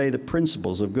to convey the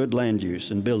principles of good land use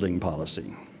and building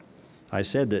policy. I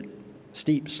said that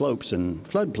steep slopes and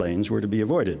floodplains were to be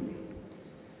avoided.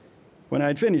 When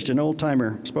I'd finished, an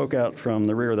old-timer spoke out from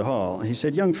the rear of the hall. He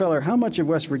said, "Young feller, how much of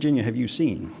West Virginia have you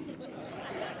seen?"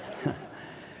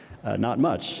 Not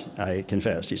much, I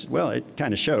confessed. He said, "Well, it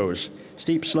kind of shows.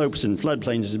 Steep slopes and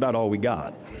floodplains is about all we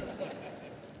got."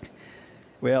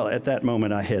 Well, at that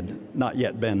moment, I had not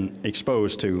yet been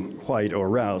exposed to White or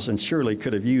Rouse and surely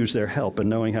could have used their help in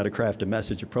knowing how to craft a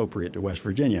message appropriate to West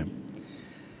Virginia.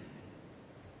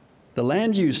 The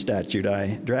land use statute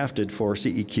I drafted for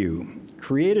CEQ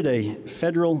created a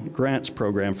federal grants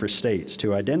program for states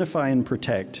to identify and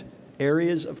protect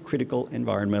areas of critical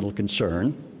environmental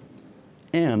concern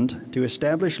and to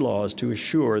establish laws to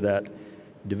assure that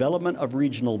development of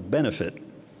regional benefit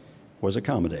was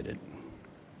accommodated.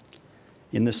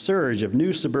 In the surge of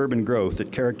new suburban growth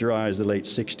that characterized the late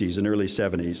 60s and early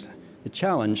 70s, the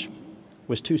challenge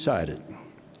was two-sided.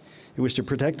 It was to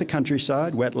protect the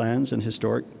countryside, wetlands, and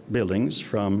historic buildings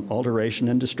from alteration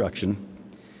and destruction,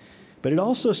 but it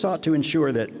also sought to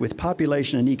ensure that with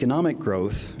population and economic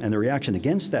growth and the reaction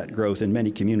against that growth in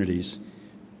many communities,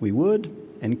 we would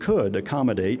and could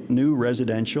accommodate new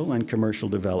residential and commercial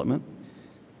development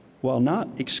while not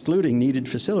excluding needed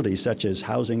facilities such as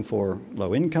housing for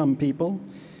low-income people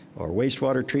or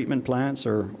wastewater treatment plants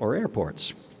or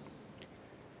airports.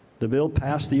 The bill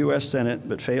passed the U.S. Senate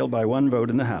but failed by 1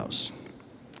 vote in the House.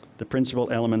 The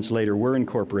principal elements later were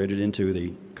incorporated into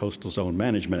the Coastal Zone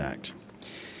Management Act.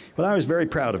 Well, I was very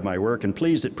proud of my work and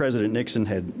pleased that President Nixon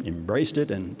had embraced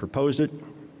it and proposed it.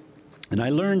 And I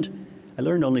learned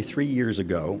only 3 years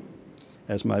ago,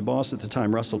 as my boss at the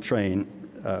time, Russell Train,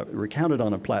 recounted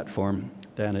on a platform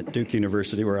down at Duke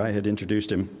University where I had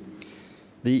introduced him,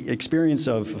 the experience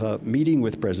of meeting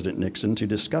with President Nixon to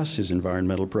discuss his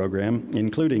environmental program,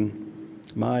 including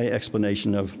my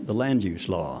explanation of the land use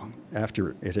law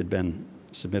after it had been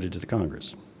submitted to the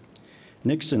Congress.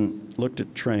 Nixon looked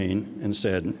at Train and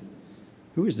said,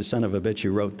 "Who is the son of a bitch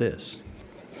who wrote this?"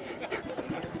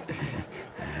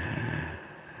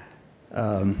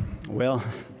 Well,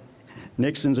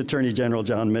 Nixon's Attorney General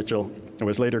John Mitchell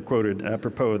was later quoted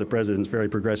apropos of the president's very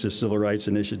progressive civil rights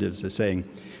initiatives as saying,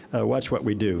 "Watch what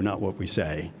we do, not what we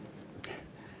say."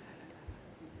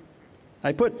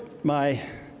 I put my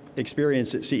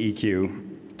experience at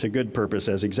CEQ to good purpose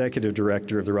as executive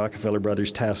director of the Rockefeller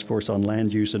Brothers Task Force on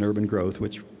Land Use and Urban Growth,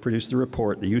 which produced the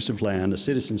report, The Use of Land, A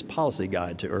Citizen's Policy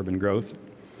Guide to Urban Growth.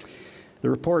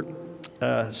 The report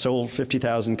sold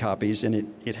 50,000 copies,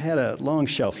 and it had a long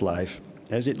shelf life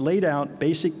as it laid out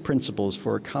basic principles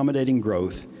for accommodating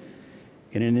growth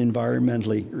in an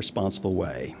environmentally responsible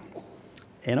way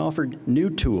and offered new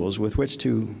tools with which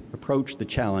to approach the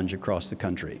challenge across the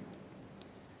country.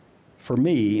 For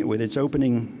me, with its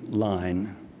opening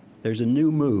line, "There's a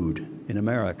new mood in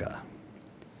America,"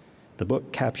 the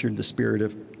book captured the spirit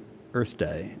of Earth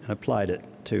Day and applied it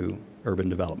to urban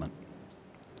development.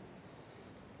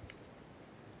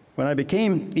 When I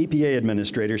became EPA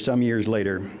administrator some years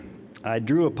later, I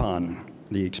drew upon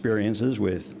the experiences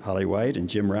with Holly White and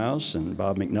Jim Rouse and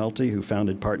Bob McNulty, who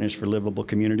founded Partners for Livable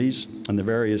Communities, and the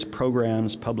various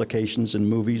programs, publications, and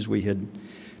movies we had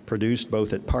produced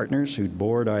both at Partners, whose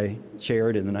board I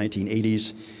chaired in the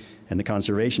 1980s, and the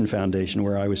Conservation Foundation,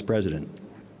 where I was president.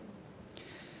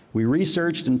 We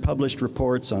researched and published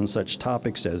reports on such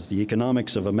topics as the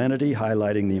economics of amenity,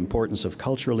 highlighting the importance of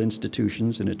cultural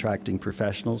institutions in attracting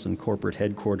professionals and corporate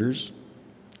headquarters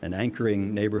and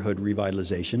anchoring neighborhood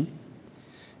revitalization,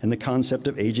 and the concept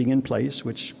of aging in place,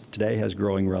 which today has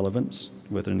growing relevance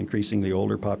with an increasingly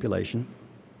older population.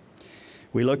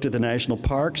 We looked at the national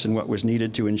parks and what was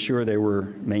needed to ensure they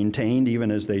were maintained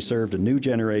even as they served a new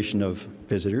generation of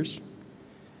visitors.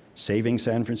 Saving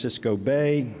San Francisco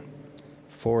Bay,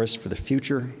 Forests for the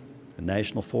Future, the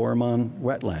National Forum on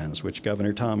Wetlands, which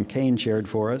Governor Tom Kean chaired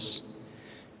for us,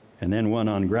 and then one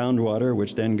on groundwater,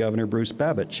 which then Governor Bruce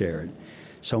Babbitt chaired.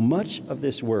 So much of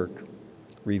this work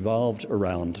revolved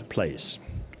around place.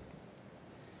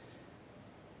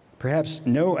 Perhaps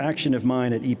no action of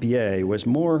mine at EPA was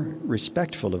more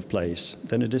respectful of place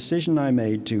than a decision I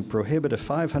made to prohibit a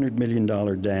 $500 million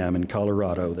dam in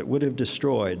Colorado that would have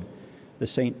destroyed the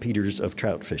St. Peters of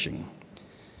trout fishing,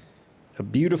 a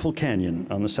beautiful canyon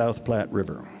on the South Platte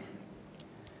River.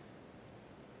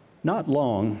 Not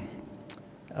long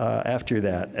after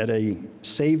that, at a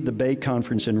Save the Bay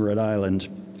conference in Rhode Island,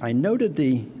 I noted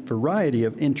the variety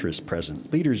of interests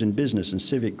present: leaders in business and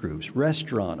civic groups,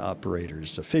 restaurant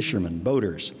operators, fishermen,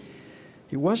 boaters.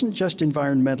 It wasn't just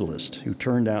environmentalists who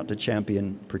turned out to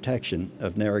champion protection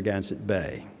of Narragansett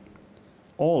Bay.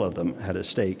 All of them had a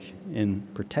stake in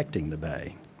protecting the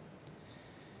bay.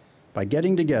 By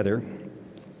getting together,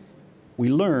 we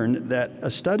learned that a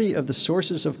study of the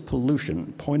sources of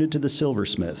pollution pointed to the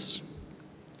silversmiths.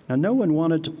 Now, no one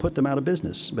wanted to put them out of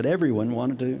business, but everyone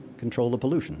wanted to control the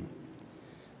pollution.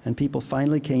 And people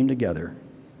finally came together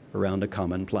around a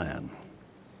common plan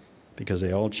because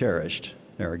they all cherished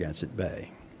Narragansett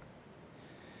Bay.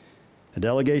 A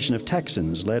delegation of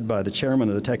Texans, led by the chairman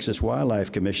of the Texas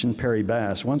Wildlife Commission, Perry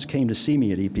Bass, once came to see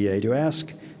me at EPA to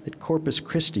ask that Corpus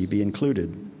Christi be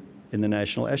included in the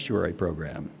National Estuary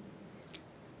Program.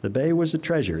 The bay was a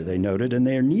treasure, they noted, and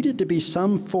there needed to be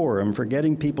some forum for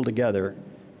getting people together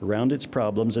around its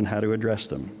problems and how to address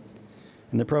them.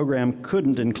 And the program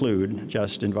couldn't include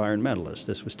just environmentalists.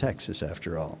 This was Texas,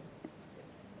 after all.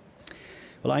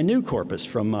 Well, I knew Corpus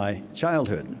from my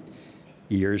childhood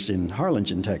years in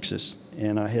Harlingen, Texas,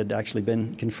 and I had actually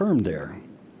been confirmed there.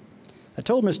 I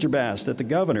told Mr. Bass that the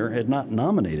governor had not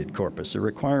nominated Corpus, a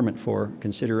requirement for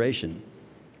consideration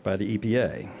by the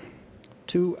EPA.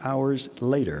 2 hours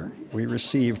later, we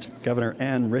received Governor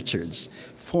Ann Richards'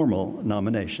 formal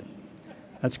nomination.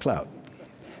 That's clout.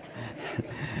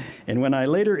 And when I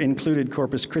later included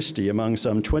Corpus Christi among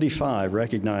some 25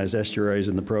 recognized estuaries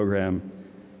in the program,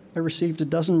 I received a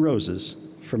dozen roses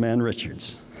from Ann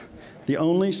Richards, the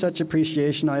only such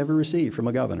appreciation I ever received from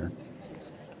a governor.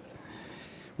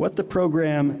 What the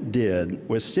program did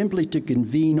was simply to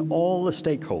convene all the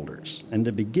stakeholders and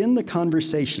to begin the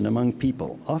conversation among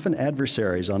people, often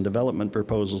adversaries on development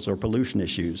proposals or pollution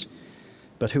issues,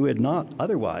 but who had not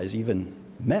otherwise even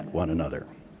met one another.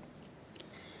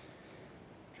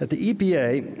 At the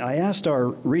EPA, I asked our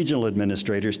regional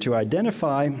administrators to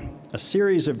identify a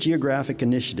series of geographic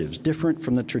initiatives different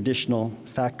from the traditional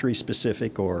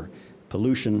factory-specific or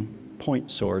pollution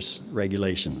point source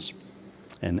regulations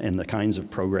and the kinds of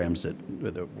programs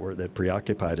that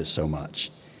preoccupied us so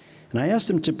much. And I asked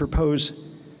them to propose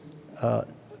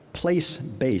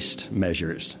place-based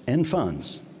measures and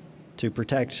funds to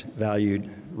protect valued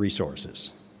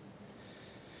resources.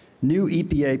 New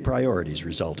EPA priorities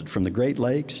resulted from the Great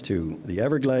Lakes to the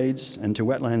Everglades and to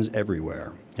wetlands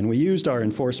everywhere. And we used our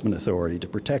enforcement authority to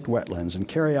protect wetlands and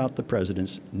carry out the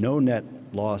President's no net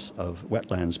loss of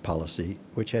wetlands policy,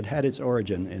 which had had its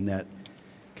origin in that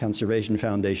Conservation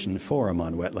Foundation Forum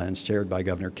on Wetlands chaired by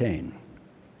Governor Kean.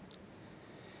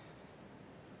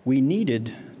 We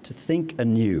needed to think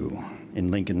anew,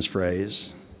 in Lincoln's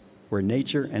phrase, where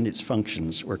nature and its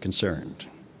functions were concerned.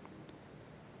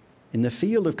 In the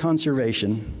field of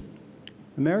conservation,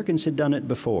 Americans had done it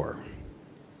before.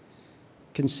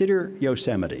 Consider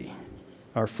Yosemite,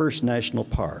 our first national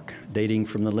park, dating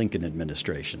from the Lincoln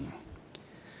administration.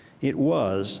 It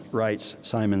was, writes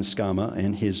Simon Skama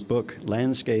in his book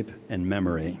Landscape and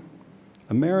Memory,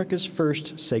 America's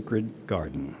first sacred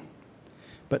garden.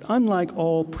 But unlike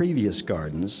all previous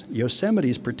gardens,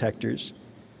 Yosemite's protectors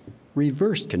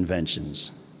reversed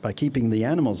conventions by keeping the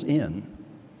animals in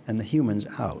and the humans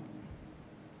out.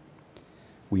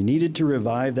 We needed to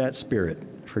revive that spirit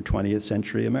for 20th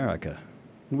century America,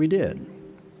 and we did.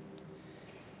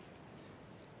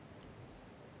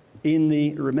 In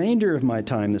the remainder of my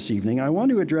time this evening, I want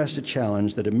to address a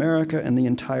challenge that America and the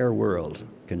entire world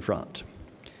confront,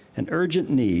 an urgent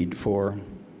need for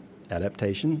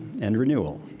adaptation and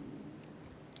renewal.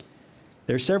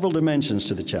 There are several dimensions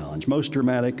to the challenge. Most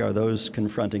dramatic are those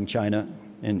confronting China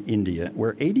and India,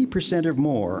 where 80% or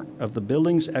more of the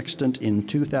buildings extant in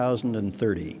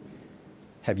 2030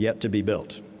 have yet to be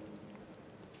built.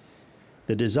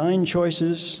 The design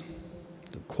choices,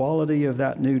 the quality of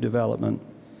that new development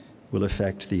will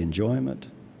affect the enjoyment,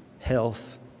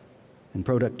 health, and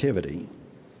productivity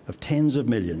of tens of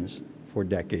millions for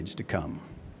decades to come.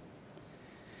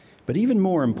 But even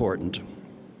more important,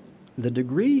 the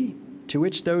degree to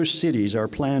which those cities are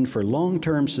planned for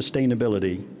long-term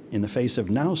sustainability in the face of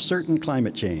now certain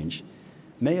climate change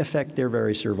may affect their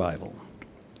very survival.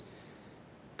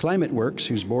 ClimateWorks,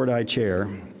 whose board I chair,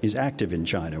 is active in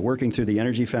China, working through the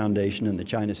Energy Foundation and the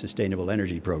China Sustainable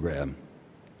Energy Program.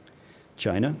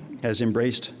 China has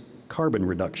embraced carbon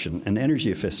reduction and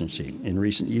energy efficiency in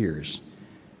recent years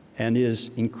and is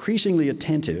increasingly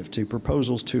attentive to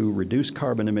proposals to reduce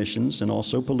carbon emissions and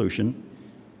also pollution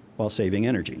while saving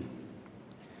energy.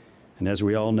 And as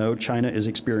we all know, China is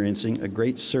experiencing a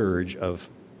great surge of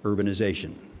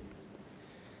urbanization.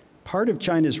 Part of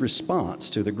China's response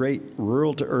to the great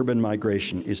rural-to-urban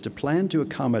migration is to plan to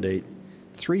accommodate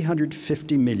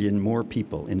 350 million more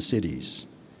people in cities,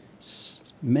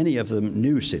 many of them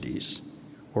new cities,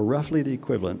 or roughly the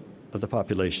equivalent of the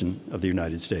population of the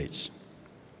United States.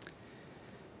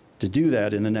 To do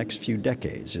that in the next few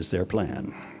decades is their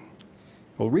plan.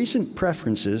 Well, recent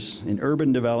preferences in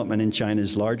urban development in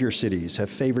China's larger cities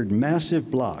have favored massive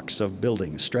blocks of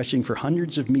buildings stretching for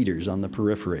hundreds of meters on the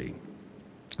periphery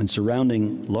and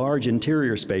surrounding large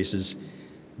interior spaces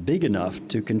big enough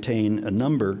to contain a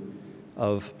number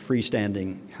of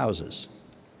freestanding houses.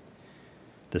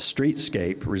 The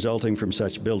streetscape resulting from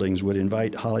such buildings would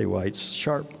invite Hollywood's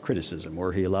sharp criticism,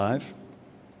 were he alive.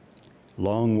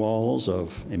 Long walls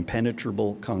of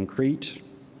impenetrable concrete,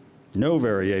 no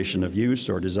variation of use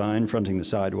or design fronting the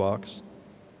sidewalks,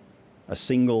 a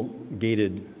single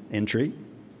gated entry,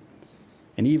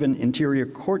 and even interior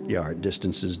courtyard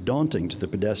distances daunting to the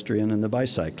pedestrian and the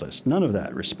bicyclist. None of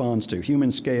that responds to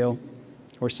human scale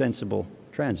or sensible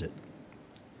transit.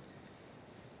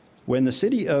 When the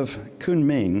city of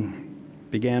Kunming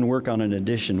began work on an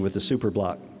addition with the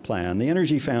superblock plan, the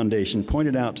Energy Foundation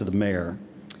pointed out to the mayor,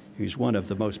 who's one of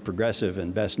the most progressive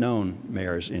and best-known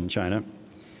mayors in China,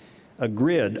 a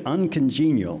grid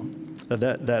uncongenial,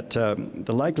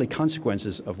 the likely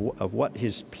consequences of what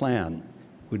his plan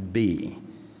would be.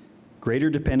 Greater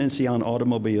dependency on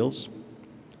automobiles,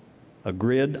 a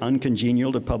grid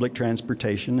uncongenial to public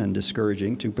transportation and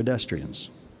discouraging to pedestrians.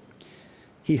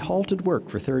 He halted work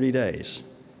for 30 days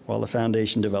while the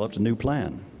foundation developed a new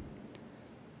plan.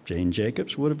 Jane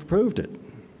Jacobs would have approved it.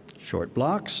 Short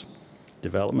blocks,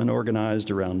 development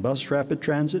organized around bus rapid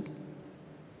transit,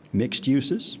 mixed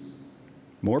uses,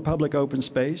 more public open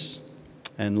space,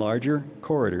 and larger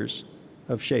corridors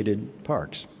of shaded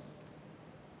parks.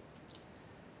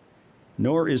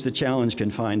 Nor is the challenge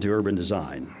confined to urban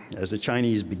design. As the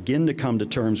Chinese begin to come to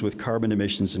terms with carbon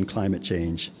emissions and climate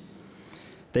change,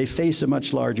 they face a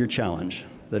much larger challenge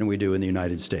than we do in the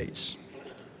United States.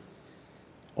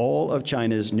 All of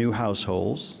China's new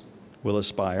households will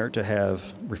aspire to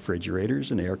have refrigerators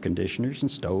and air conditioners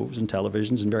and stoves and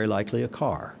televisions and very likely a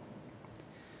car.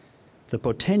 The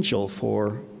potential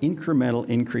for incremental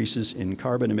increases in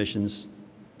carbon emissions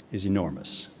is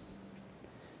enormous.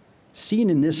 Seen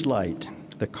in this light,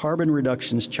 the carbon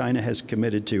reductions China has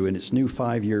committed to in its new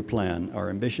 5-year plan are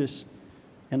ambitious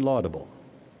and laudable.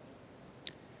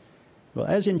 Well,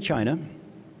 as in China,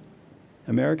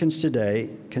 Americans today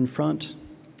confront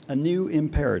a new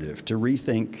imperative to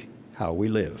rethink how we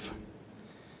live.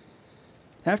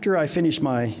 After I finished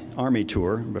my Army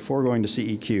tour, before going to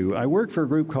CEQ, I worked for a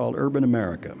group called Urban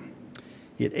America.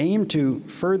 It aimed to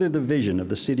further the vision of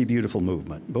the City Beautiful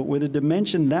movement, but with a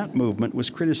dimension that movement was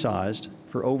criticized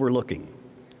for overlooking,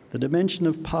 the dimension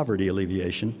of poverty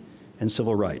alleviation and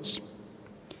civil rights.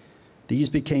 These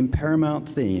became paramount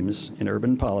themes in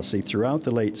urban policy throughout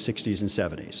the late 60s and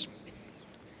 70s.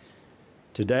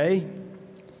 Today,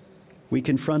 we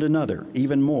confront another,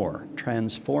 even more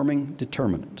transforming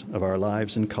determinant of our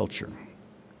lives and culture.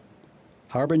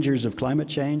 Harbingers of climate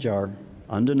change are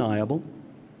undeniable.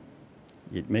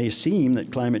 It may seem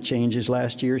that climate change is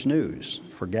last year's news,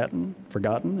 forgotten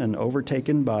and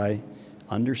overtaken by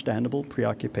understandable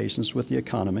preoccupations with the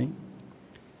economy,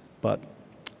 but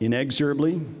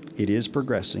inexorably it is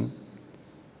progressing,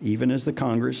 even as the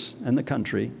Congress and the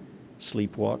country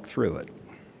sleepwalk through it.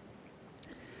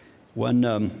 One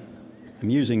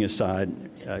amusing aside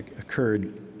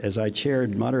occurred as I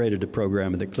moderated a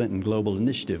program at the Clinton Global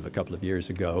Initiative a couple of years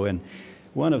ago, and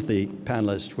one of the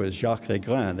panelists was Jacques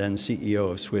Régrin, then CEO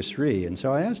of Swiss Re. And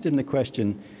so I asked him the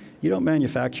question, you don't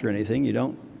manufacture anything, you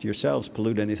don't yourselves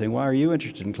pollute anything, why are you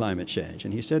interested in climate change?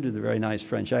 And he said with a very nice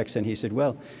French accent, he said,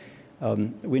 well,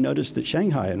 we noticed that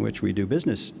Shanghai, in which we do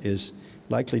business, is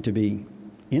likely to be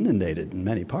inundated in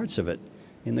many parts of it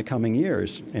in the coming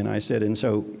years. And I said, and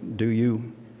so do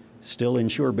you still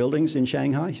insure buildings in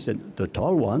Shanghai? He said, the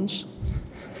tall ones.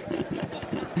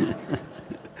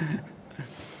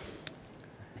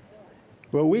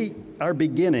 Well, we are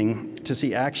beginning to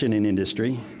see action in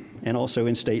industry and also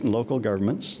in state and local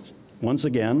governments. Once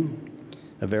again,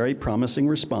 a very promising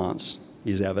response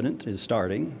is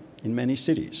starting in many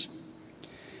cities.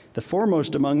 The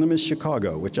foremost among them is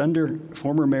Chicago, which under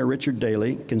former Mayor Richard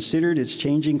Daley considered its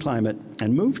changing climate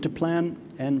and moved to plan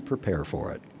and prepare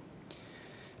for it.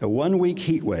 A one-week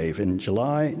heat wave in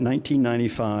July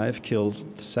 1995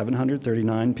 killed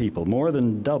 739 people, more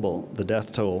than double the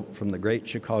death toll from the Great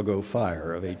Chicago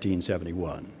Fire of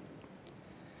 1871.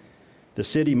 The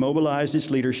city mobilized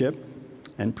its leadership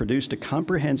and produced a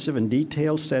comprehensive and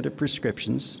detailed set of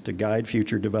prescriptions to guide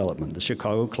future development, the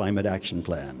Chicago Climate Action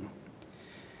Plan.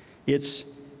 Its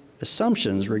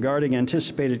assumptions regarding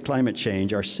anticipated climate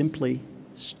change are simply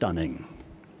stunning.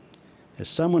 As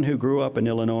someone who grew up in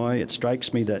Illinois, it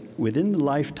strikes me that within the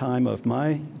lifetime of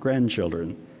my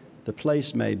grandchildren, the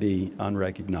place may be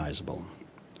unrecognizable.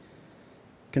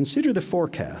 Consider the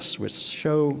forecasts which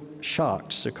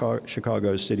shocked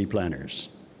Chicago's city planners.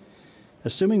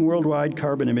 Assuming worldwide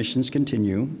carbon emissions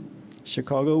continue,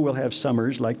 Chicago will have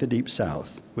summers like the Deep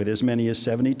South, with as many as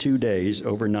 72 days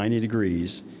over 90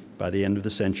 degrees by the end of the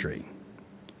century.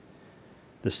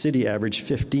 The city averaged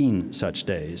 15 such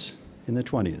days in the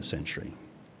 20th century.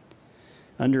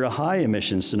 Under a high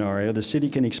emissions scenario, the city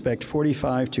can expect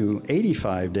 45 to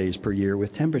 85 days per year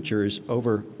with temperatures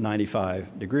over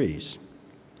 95 degrees.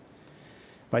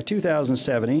 By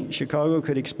 2070, Chicago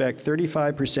could expect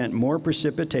 35% more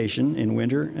precipitation in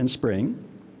winter and spring,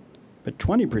 but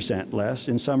 20% less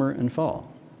in summer and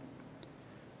fall.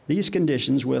 These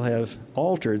conditions will have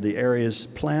altered the area's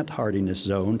plant hardiness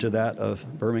zone to that of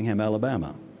Birmingham,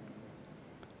 Alabama.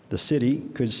 The city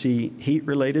could see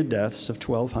heat-related deaths of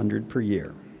 1,200 per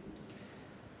year.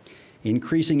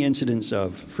 Increasing incidence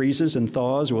of freezes and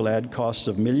thaws will add costs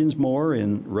of millions more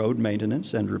in road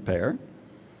maintenance and repair.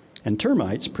 And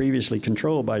termites, previously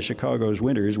controlled by Chicago's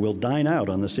winters, will dine out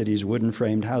on the city's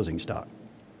wooden-framed housing stock.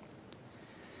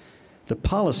 The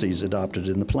policies adopted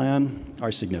in the plan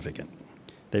are significant.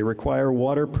 They require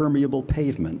water-permeable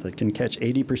pavement that can catch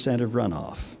 80% of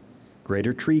runoff,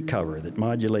 greater tree cover that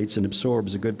modulates and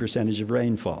absorbs a good percentage of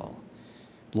rainfall,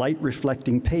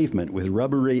 light-reflecting pavement with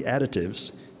rubbery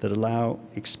additives that allow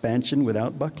expansion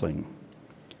without buckling,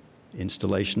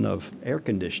 installation of air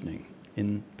conditioning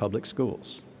in public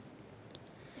schools.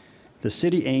 The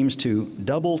city aims to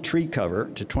double tree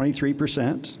cover to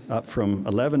 23%, up from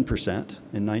 11%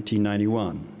 in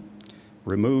 1991,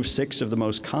 remove 6 of the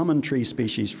most common tree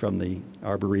species from the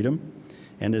arboretum,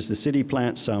 and as the city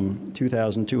plants some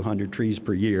 2,200 trees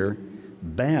per year,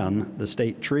 ban the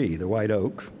state tree, the white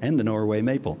oak, and the Norway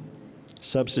maple,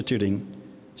 substituting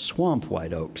swamp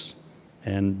white oaks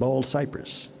and bald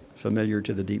cypress, familiar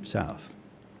to the Deep South.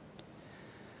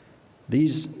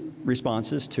 These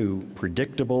responses to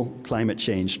predictable climate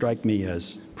change strike me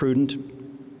as prudent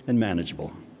and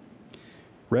manageable.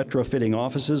 Retrofitting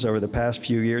offices over the past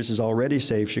few years has already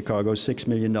saved Chicago $6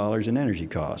 million in energy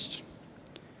costs.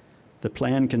 The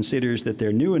plan considers that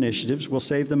their new initiatives will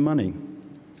save them money.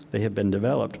 They have been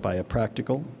developed by a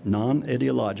practical,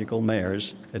 non-ideological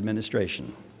mayor's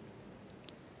administration.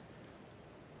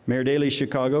 Mayor Daley's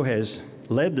Chicago has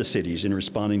led the cities in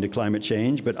responding to climate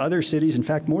change, but other cities, in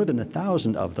fact more than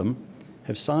 1,000 of them,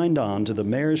 have signed on to the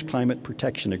Mayor's Climate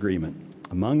Protection Agreement,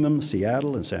 Among them,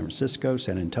 Seattle and San Francisco,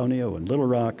 San Antonio and Little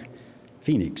Rock,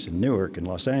 Phoenix and Newark and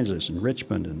Los Angeles and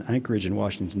Richmond and Anchorage and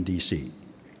Washington, D.C.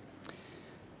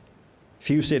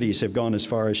 Few cities have gone as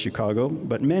far as Chicago,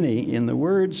 but many, in the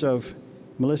words of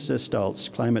Melissa Stultz,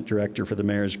 climate director for the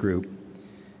mayor's group,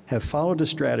 have followed a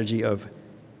strategy of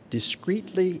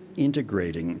discreetly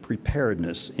integrating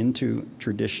preparedness into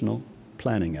traditional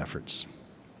planning efforts.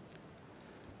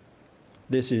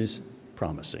 This is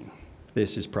promising.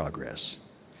 This is progress.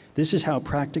 This is how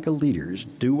practical leaders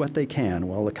do what they can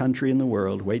while the country and the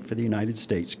world wait for the United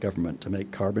States government to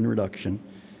make carbon reduction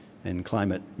and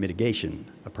climate mitigation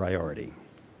a priority.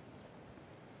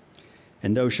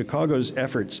 And though Chicago's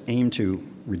efforts aim to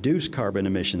reduce carbon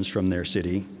emissions from their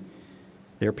city,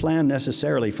 their plan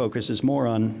necessarily focuses more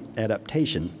on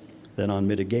adaptation than on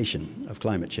mitigation of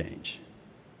climate change.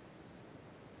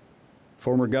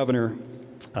 Former Governor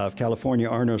of California,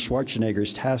 Arnold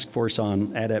Schwarzenegger's task force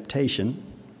on adaptation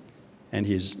and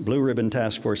his Blue Ribbon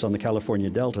task force on the California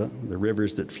Delta, the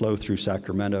rivers that flow through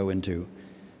Sacramento into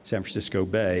San Francisco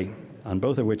Bay, on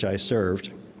both of which I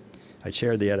served, I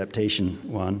chaired the adaptation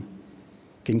one,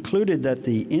 concluded that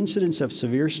the incidence of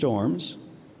severe storms,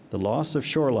 the loss of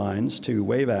shorelines to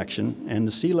wave action, and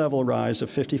the sea level rise of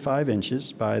 55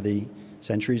 inches by the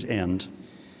century's end,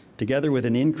 together with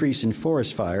an increase in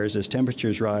forest fires as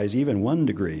temperatures rise even 1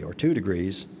 degree or 2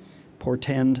 degrees,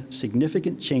 portend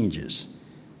significant changes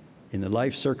in the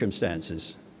life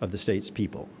circumstances of the state's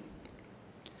people.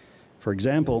 For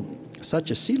example,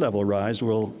 such a sea level rise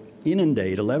will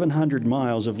inundate 1,100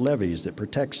 miles of levees that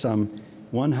protect some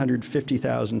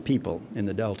 150,000 people in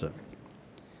the Delta.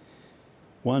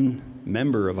 One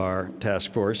member of our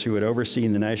task force who had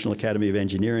overseen the National Academy of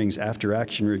Engineering's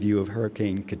after-action review of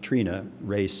Hurricane Katrina,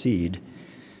 Ray Seed,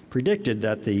 predicted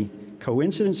that the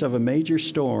coincidence of a major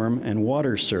storm and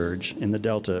water surge in the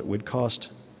Delta would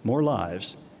cost more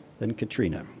lives than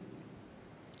Katrina.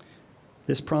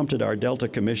 This prompted our Delta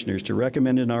commissioners to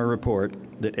recommend in our report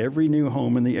that every new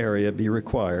home in the area be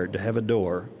required to have a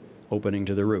door opening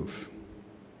to the roof.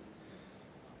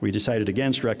 We decided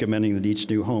against recommending that each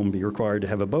new home be required to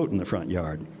have a boat in the front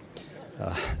yard.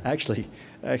 Actually,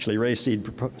 Ray Seed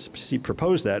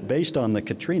proposed that based on the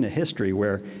Katrina history,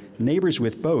 where neighbors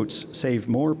with boats saved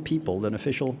more people than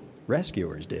official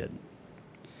rescuers did.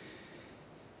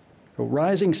 A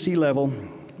rising sea level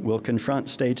will confront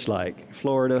states like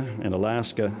Florida and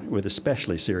Alaska with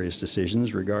especially serious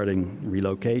decisions regarding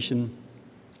relocation,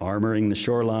 armoring the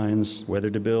shorelines,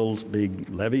 whether to build big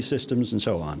levee systems, and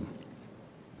so on.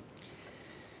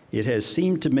 It has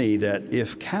seemed to me that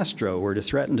if Castro were to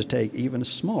threaten to take even a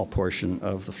small portion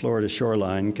of the Florida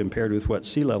shoreline compared with what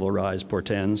sea level rise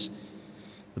portends,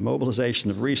 the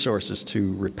mobilization of resources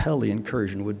to repel the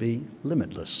incursion would be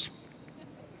limitless.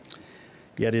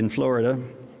 Yet in Florida,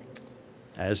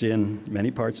 as in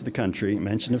many parts of the country,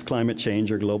 mention of climate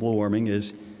change or global warming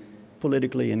is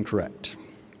politically incorrect.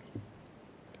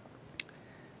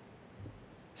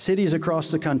 Cities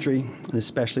across the country, and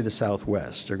especially the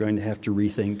Southwest, are going to have to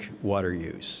rethink water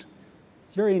use.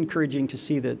 It's very encouraging to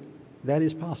see that that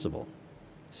is possible.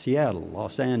 Seattle,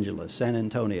 Los Angeles, San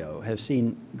Antonio have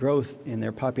seen growth in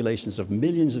their populations of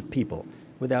millions of people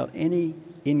without any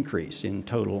increase in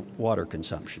total water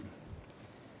consumption.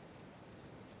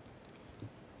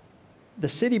 The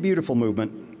City Beautiful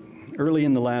movement, early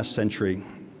in the last century,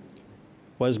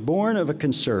 was born of a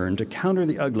concern to counter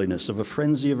the ugliness of a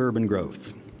frenzy of urban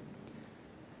growth.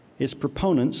 Its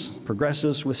proponents,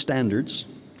 progressives with standards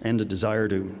and a desire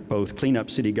to both clean up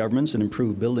city governments and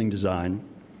improve building design,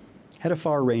 had a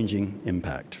far-ranging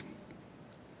impact.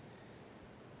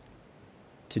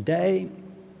 Today,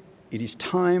 it is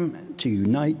time to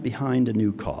unite behind a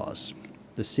new cause,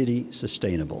 the City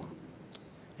Sustainable,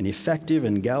 an effective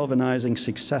and galvanizing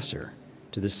successor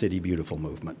to the City Beautiful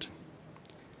movement.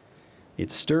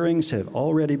 Its stirrings have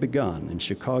already begun in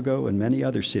Chicago and many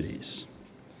other cities.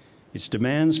 Its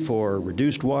demands for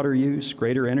reduced water use,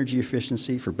 greater energy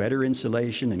efficiency, for better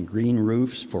insulation and green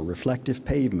roofs, for reflective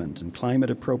pavement and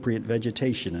climate-appropriate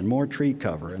vegetation and more tree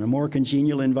cover and a more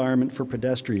congenial environment for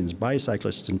pedestrians,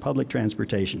 bicyclists, and public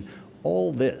transportation,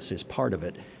 all this is part of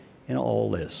it, and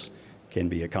all this can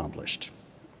be accomplished.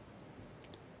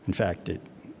 In fact, it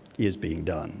is being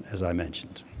done, as I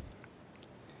mentioned.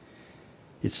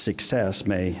 Its success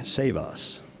may save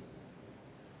us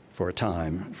for a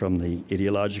time from the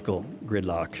ideological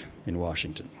gridlock in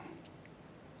Washington.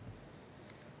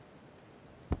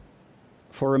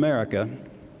 For America,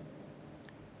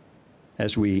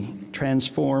 as we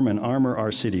transform and armor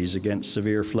our cities against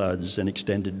severe floods and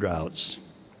extended droughts,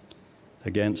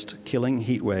 against killing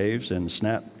heat waves and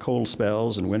snap cold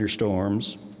spells and winter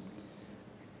storms,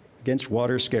 against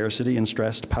water scarcity and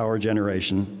stressed power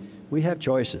generation, we have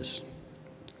choices.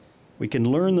 We can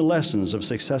learn the lessons of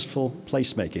successful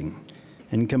placemaking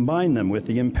and combine them with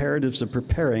the imperatives of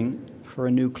preparing for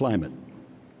a new climate.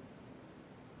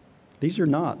 These are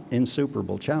not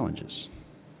insuperable challenges.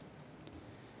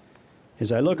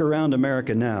 As I look around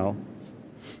America now,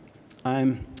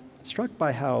 I'm struck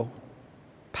by how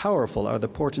powerful are the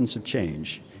portents of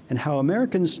change and how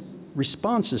Americans'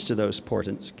 responses to those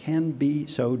portents can be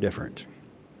so different.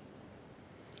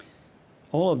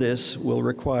 All of this will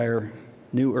require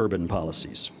new urban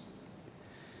policies.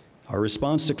 Our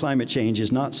response to climate change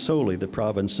is not solely the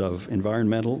province of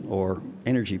environmental or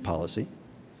energy policy.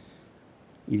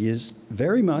 It is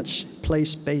very much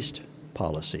place-based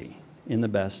policy in the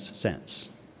best sense.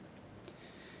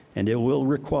 And it will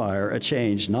require a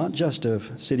change not just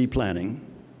of city planning,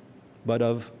 but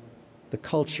of the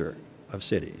culture of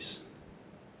cities.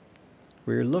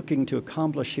 We're looking to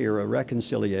accomplish here a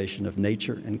reconciliation of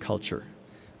nature and culture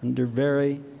under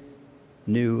very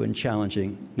new and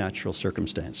challenging natural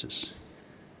circumstances.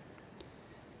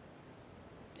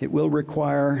 It will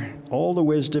require all the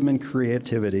wisdom and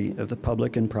creativity of the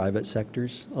public and private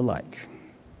sectors alike.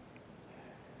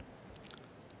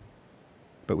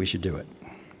 But we should do it.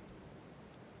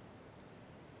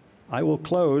 I will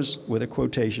close with a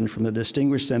quotation from the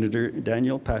distinguished Senator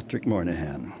Daniel Patrick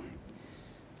Moynihan.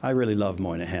 I really love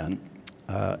Moynihan.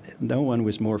 No one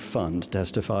was more fun to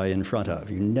testify in front of.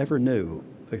 You never knew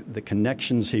the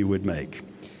connections he would make.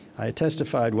 I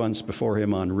testified once before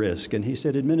him on risk, and he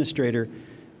said, "Administrator,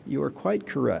 you are quite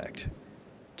correct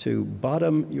to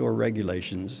bottom your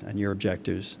regulations and your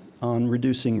objectives on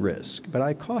reducing risk, but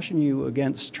I caution you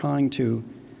against trying to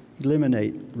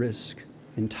eliminate risk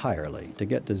entirely, to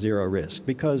get to zero risk,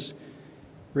 because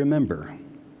remember,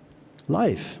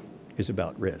 life is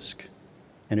about risk,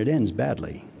 and it ends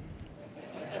badly."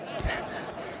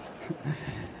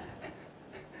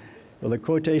 Well, the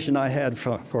quotation I had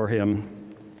for him,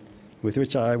 with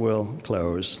which I will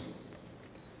close,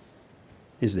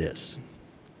 is this.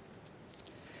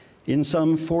 In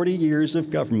some 40 years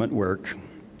of government work,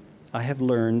 I have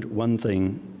learned one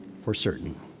thing for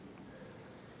certain.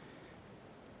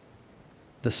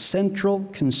 The central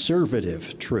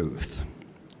conservative truth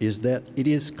is that it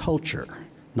is culture,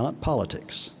 not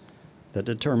politics, that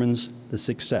determines the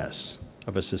success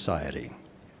of a society.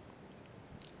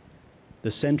 The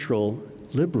central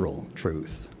liberal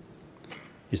truth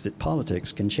is that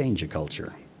politics can change a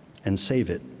culture and save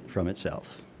it from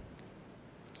itself.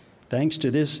 Thanks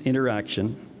to this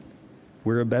interaction,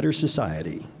 we're a better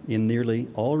society in nearly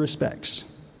all respects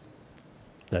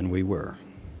than we were.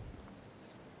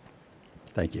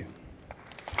 Thank you.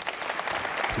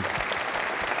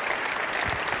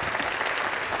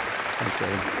 Thanks,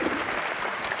 David.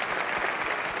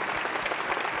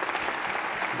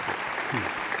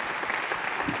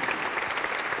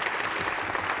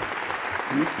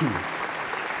 Thank you.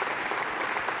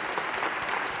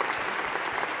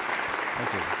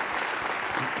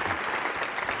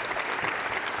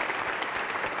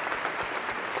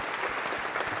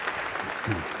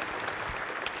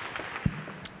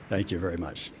 Thank you very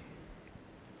much.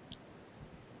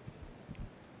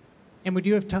 And we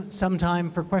do have some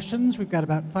time for questions. We've got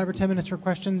about 5 or 10 minutes for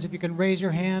questions. If you can raise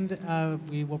your hand,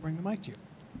 we will bring the mic to you.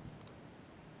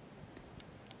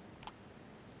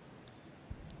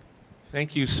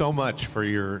 Thank you so much for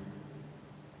your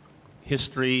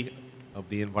history of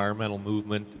the environmental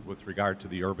movement with regard to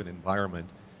the urban environment.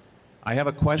 I have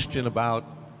a question about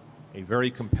a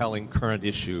very compelling current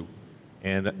issue,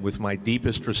 and with my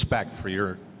deepest respect for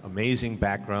your amazing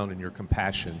background and your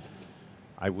compassion,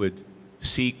 I would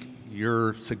seek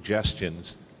your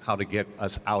suggestions how to get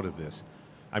us out of this.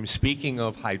 I'm speaking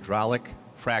of hydraulic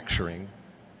fracturing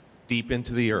deep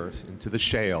into the earth, into the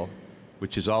shale,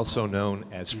 which is also known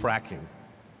as fracking.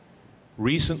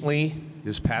 Recently,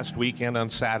 this past weekend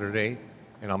on Saturday,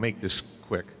 and I'll make this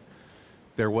quick,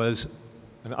 there was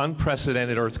an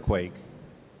unprecedented earthquake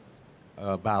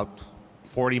about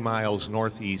 40 miles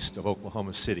northeast of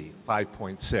Oklahoma City,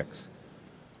 5.6.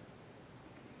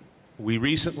 We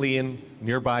recently in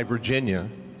nearby Virginia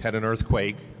had an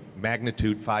earthquake,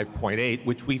 magnitude 5.8,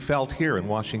 which we felt here in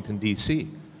Washington, D.C.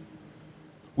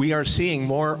 We are seeing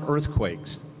more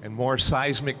earthquakes and more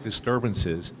seismic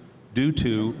disturbances due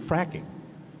to fracking.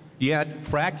 Yet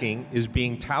fracking is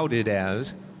being touted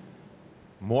as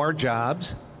more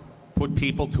jobs, put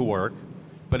people to work,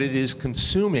 but it is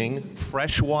consuming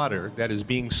fresh water that is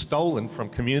being stolen from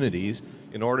communities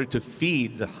in order to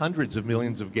feed the hundreds of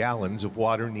millions of gallons of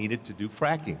water needed to do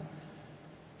fracking.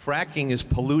 Fracking is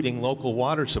polluting local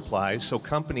water supplies, so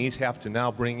companies have to now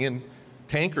bring in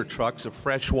tanker trucks of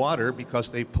fresh water because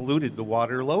they've polluted the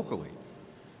water locally.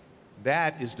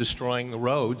 That is destroying the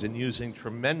roads and using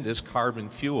tremendous carbon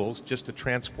fuels just to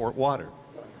transport water.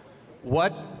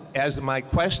 My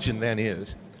question then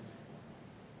is,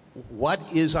 what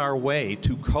is our way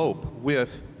to cope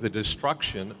with the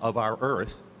destruction of our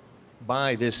Earth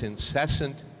by this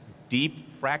incessant, deep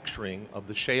fracturing of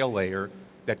the shale layer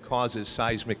that causes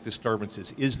seismic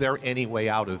disturbances? Is there any way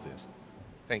out of this?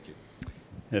 Thank you.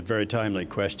 A very timely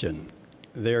question.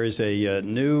 There is a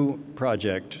new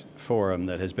project forum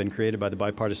that has been created by the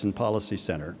Bipartisan Policy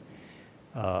Center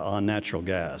on natural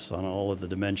gas, on all of the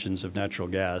dimensions of natural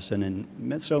gas. And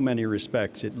in so many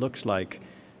respects, it looks like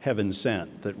heaven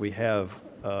sent that we have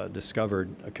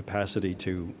discovered a capacity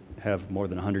to have more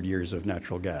than 100 years of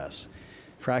natural gas.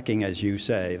 Fracking, as you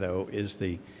say, though, is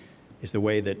the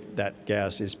way that that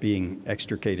gas is being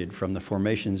extricated from the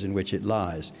formations in which it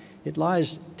lies. It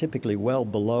lies typically well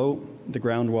below the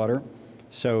groundwater.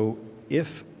 So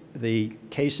if the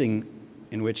casing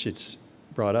in which it's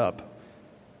brought up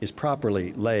is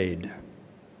properly laid,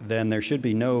 then there should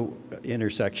be no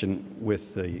intersection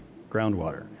with the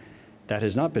groundwater. That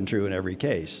has not been true in every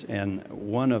case. And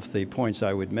one of the points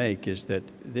I would make is that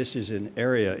this is an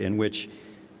area in which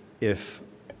if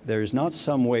there is not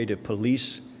some way to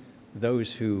police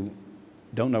those who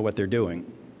don't know what they're doing,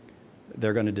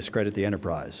 they're going to discredit the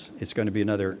enterprise. It's going to be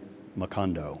another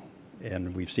Macondo.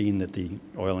 And we've seen that the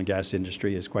oil and gas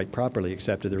industry has quite properly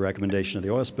accepted the recommendation of the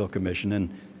Oil Spill Commission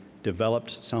and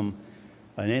developed an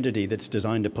entity that's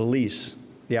designed to police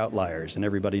the outliers, and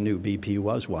everybody knew BP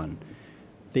was one.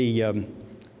 The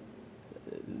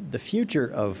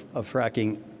future of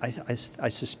fracking, I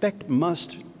suspect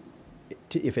must,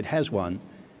 if it has one,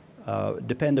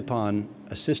 depend upon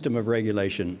a system of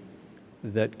regulation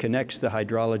that connects the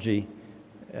hydrology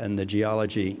and the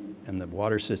geology and the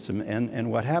water system.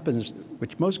 And what happens,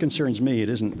 which most concerns me, it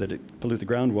isn't that it pollutes the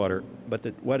groundwater, but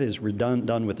that what is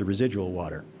done with the residual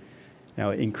water.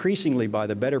 Now, increasingly by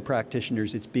the better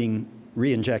practitioners, it's being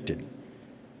re-injected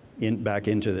back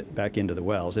into the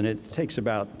wells, and it takes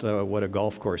about what a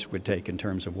golf course would take in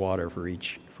terms of water for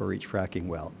each fracking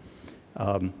well.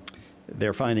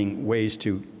 They're finding ways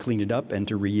to clean it up and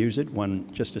to reuse it. One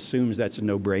just assumes that's a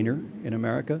no-brainer in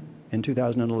America in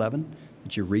 2011,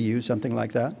 that you reuse something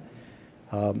like that.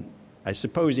 I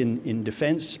suppose in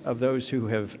defense of those who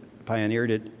have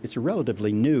pioneered it, it's a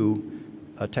relatively new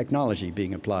technology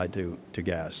being applied to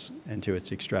gas and to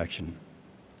its extraction.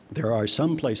 There are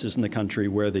some places in the country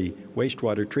where the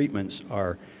wastewater treatments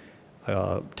are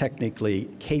technically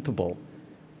capable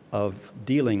of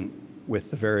dealing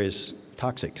with the various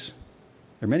toxics.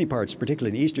 There are many parts, particularly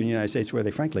in the eastern United States, where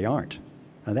they frankly aren't.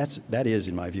 Now that is,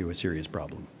 in my view, a serious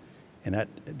problem. And that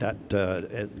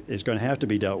is going to have to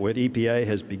be dealt with. EPA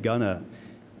has begun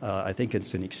I think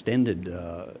it's an extended,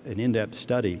 an in-depth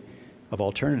study of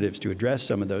alternatives to address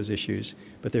some of those issues,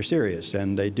 but they're serious,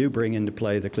 and they do bring into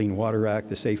play the Clean Water Act,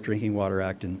 the Safe Drinking Water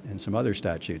Act, and some other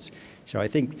statutes. So I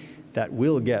think that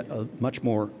will get much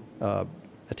more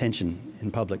attention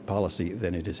in public policy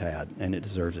than it has had, and it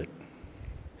deserves it.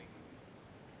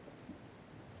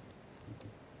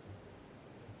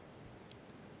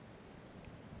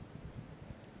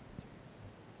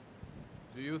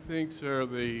 Do you think, sir,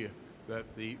 that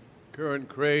the current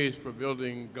craze for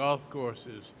building golf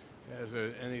courses has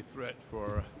any threat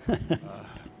for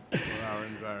our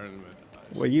environment?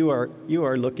 Well, you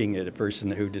are looking at a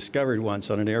person who discovered once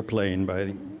on an airplane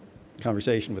by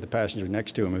conversation with a passenger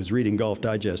next to him who was reading Golf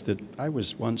Digest that I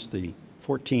was once the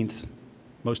 14th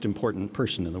most important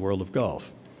person in the world of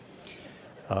golf.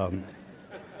 I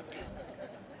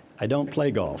don't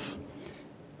play golf.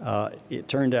 It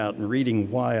turned out in reading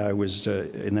why I was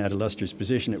in that illustrious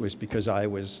position, it was because I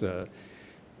was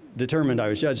determined, I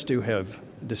was judged to have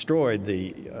destroyed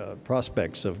the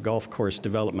prospects of golf course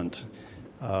development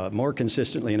more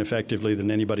consistently and effectively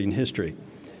than anybody in history.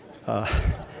 And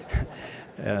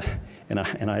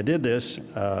I did this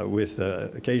with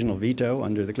occasional veto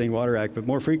under the Clean Water Act, but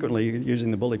more frequently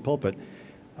using the bully pulpit.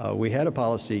 We had a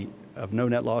policy of no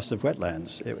net loss of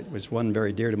wetlands. It was one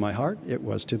very dear to my heart. It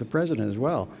was to the president as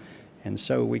well. And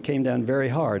so we came down very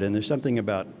hard, and there's something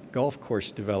about golf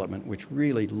course development which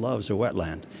really loves a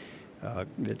wetland.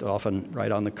 It's often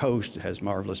right on the coast. It has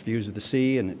marvelous views of the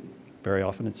sea, and very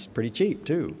often it's pretty cheap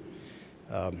too,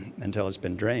 until it's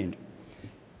been drained.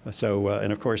 So,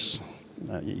 and of course,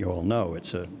 you all know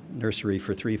it's a nursery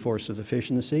for 3/4 of the fish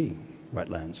in the sea,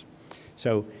 wetlands.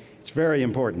 So it's very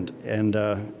important, and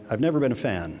I've never been a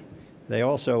fan. They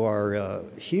also are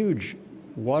huge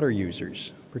water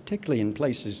users, particularly in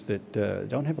places that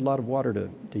don't have a lot of water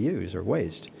to use or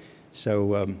waste.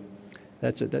 So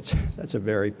that's a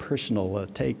very personal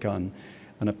take on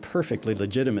a perfectly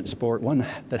legitimate sport, one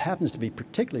that happens to be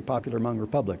particularly popular among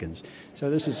Republicans. So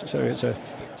this is so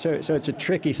it's a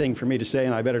tricky thing for me to say,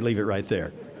 and I better leave it right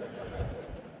there.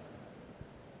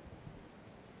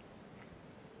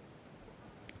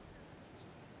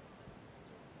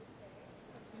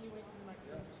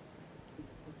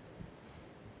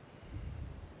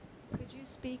 Could you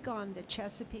speak on the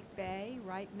Chesapeake Bay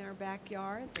right in our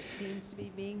backyard that seems to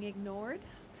be being ignored?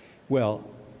 Well,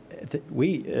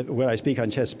 when I speak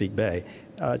on Chesapeake Bay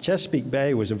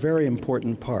was a very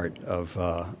important part of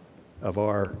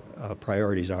our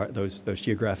priorities, those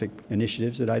geographic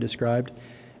initiatives that I described.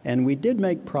 And we did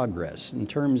make progress in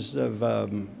terms of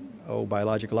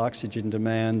biological oxygen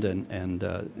demand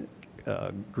and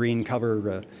green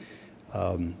cover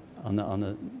on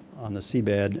the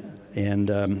seabed,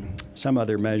 and some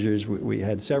other measures. We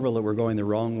had several that were going the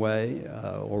wrong way,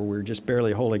 or we're just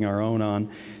barely holding our own on.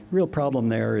 The real problem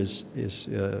there is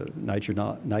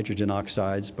nitrogen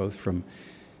oxides, both from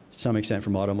some extent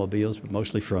from automobiles, but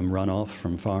mostly from runoff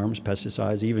from farms,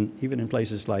 pesticides, even in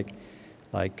places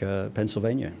like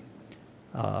Pennsylvania.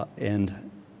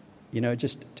 And you know,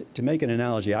 just to make an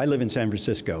analogy, I live in San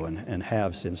Francisco and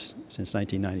have since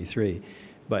 1993,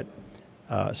 but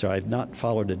so I've not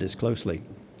followed it as closely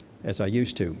as I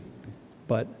used to.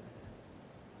 But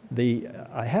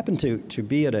I happened to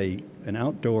be at an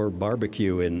outdoor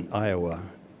barbecue in Iowa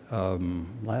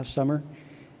last summer,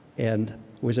 and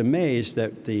was amazed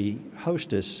that the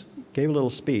hostess gave a little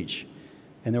speech,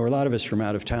 and there were a lot of us from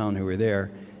out of town who were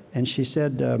there, and she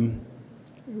said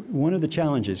one of the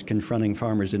challenges confronting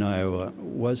farmers in Iowa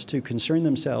was to concern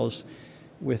themselves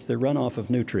with the runoff of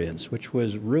nutrients, which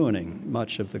was ruining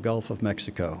much of the Gulf of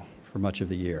Mexico for much of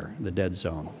the year, the dead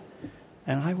zone.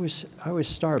 And I was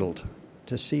startled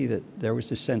to see that there was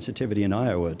this sensitivity in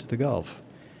Iowa to the Gulf.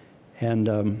 And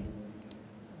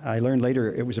I learned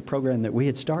later it was a program that we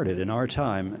had started in our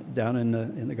time down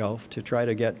in the Gulf to try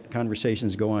to get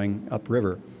conversations going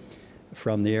upriver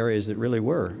from the areas that really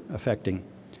were affecting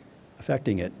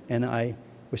it. And I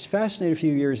was fascinated a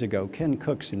few years ago. Ken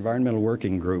Cook's Environmental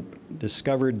Working Group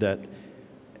discovered that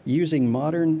using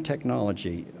modern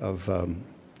technology of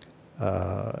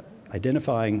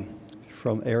identifying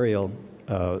from aerial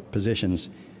positions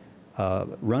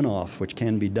runoff, which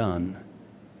can be done,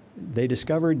 they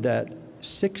discovered that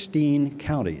 16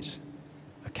 counties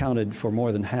accounted for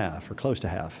more than half, or close to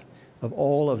half, of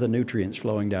all of the nutrients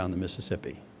flowing down the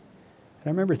Mississippi. And I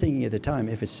remember thinking at the time,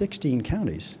 if it's 16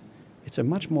 counties, it's a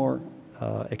much more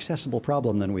accessible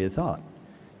problem than we had thought.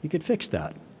 You could fix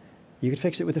that. You could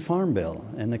fix it with the Farm Bill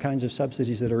and the kinds of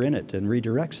subsidies that are in it and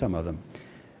redirect some of them.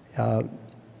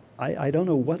 I don't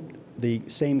know what the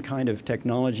same kind of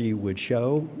technology would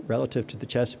show relative to the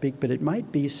Chesapeake, but it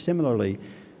might be similarly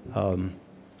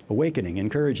awakening,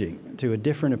 encouraging to a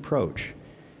different approach.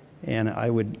 And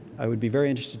I would be very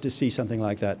interested to see something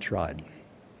like that tried.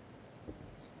 I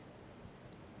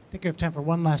think we have time for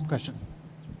one last question.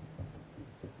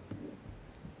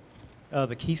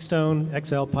 The Keystone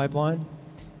XL pipeline,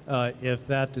 if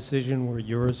that decision were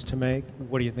yours to make,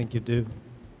 what do you think you'd do?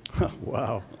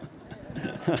 Wow.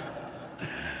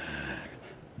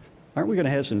 Aren't we going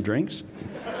to have some drinks?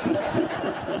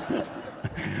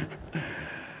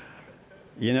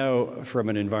 You know, from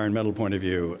an environmental point of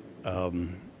view, the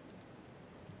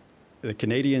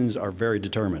Canadians are very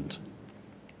determined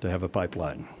to have a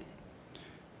pipeline.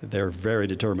 They're very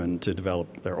determined to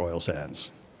develop their oil sands.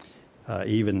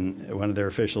 Even one of their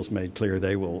officials made clear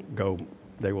they will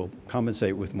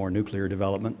compensate with more nuclear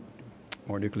development,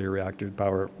 more nuclear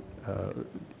power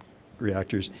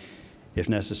reactors, if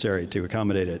necessary, to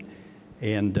accommodate it.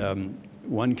 And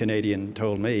one Canadian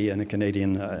told me, and a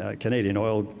Canadian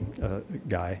oil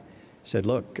guy said,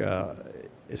 look,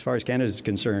 as far as Canada is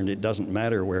concerned, it doesn't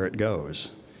matter where it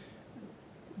goes.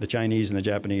 The Chinese and the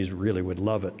Japanese really would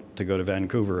love it to go to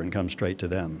Vancouver and come straight to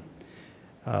them.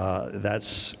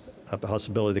 That's a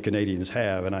possibility the Canadians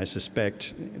have, and I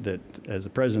suspect that as the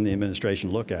President and the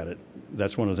administration look at it,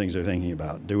 that's one of the things they're thinking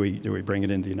about. Do we bring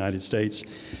it into the United States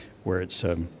where it's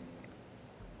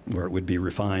where it would be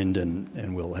refined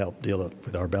and will help deal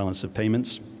with our balance of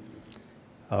payments,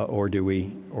 or do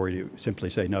we simply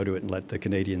say no to it and let the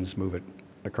Canadians move it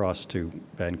across to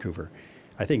Vancouver?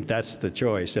 I think that's the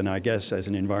choice, and I guess as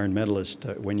an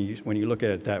environmentalist, when you look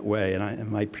at it that way, and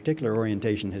my particular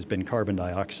orientation has been carbon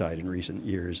dioxide in recent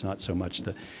years, not so much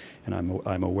and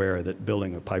I'm aware that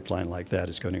building a pipeline like that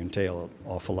is going to entail an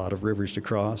awful lot of rivers to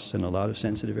cross and a lot of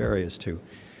sensitive areas to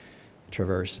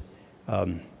traverse.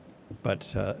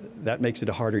 But that makes it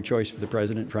a harder choice for the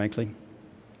President, frankly,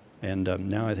 and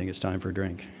now I think it's time for a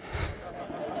drink.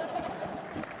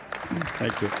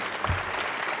 Thank you.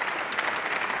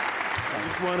 I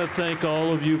just want to thank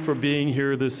all of you for being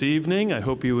here this evening. I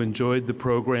hope you enjoyed the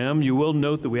program. You will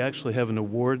note that we actually have an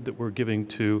award that we're giving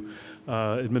to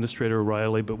Administrator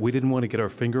Reilly, but we didn't want to get our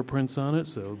fingerprints on it,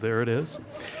 so there it is.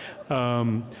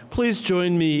 Please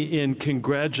join me in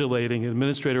congratulating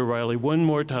Administrator Reilly one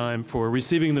more time for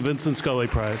receiving the Vincent Scully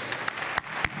Prize.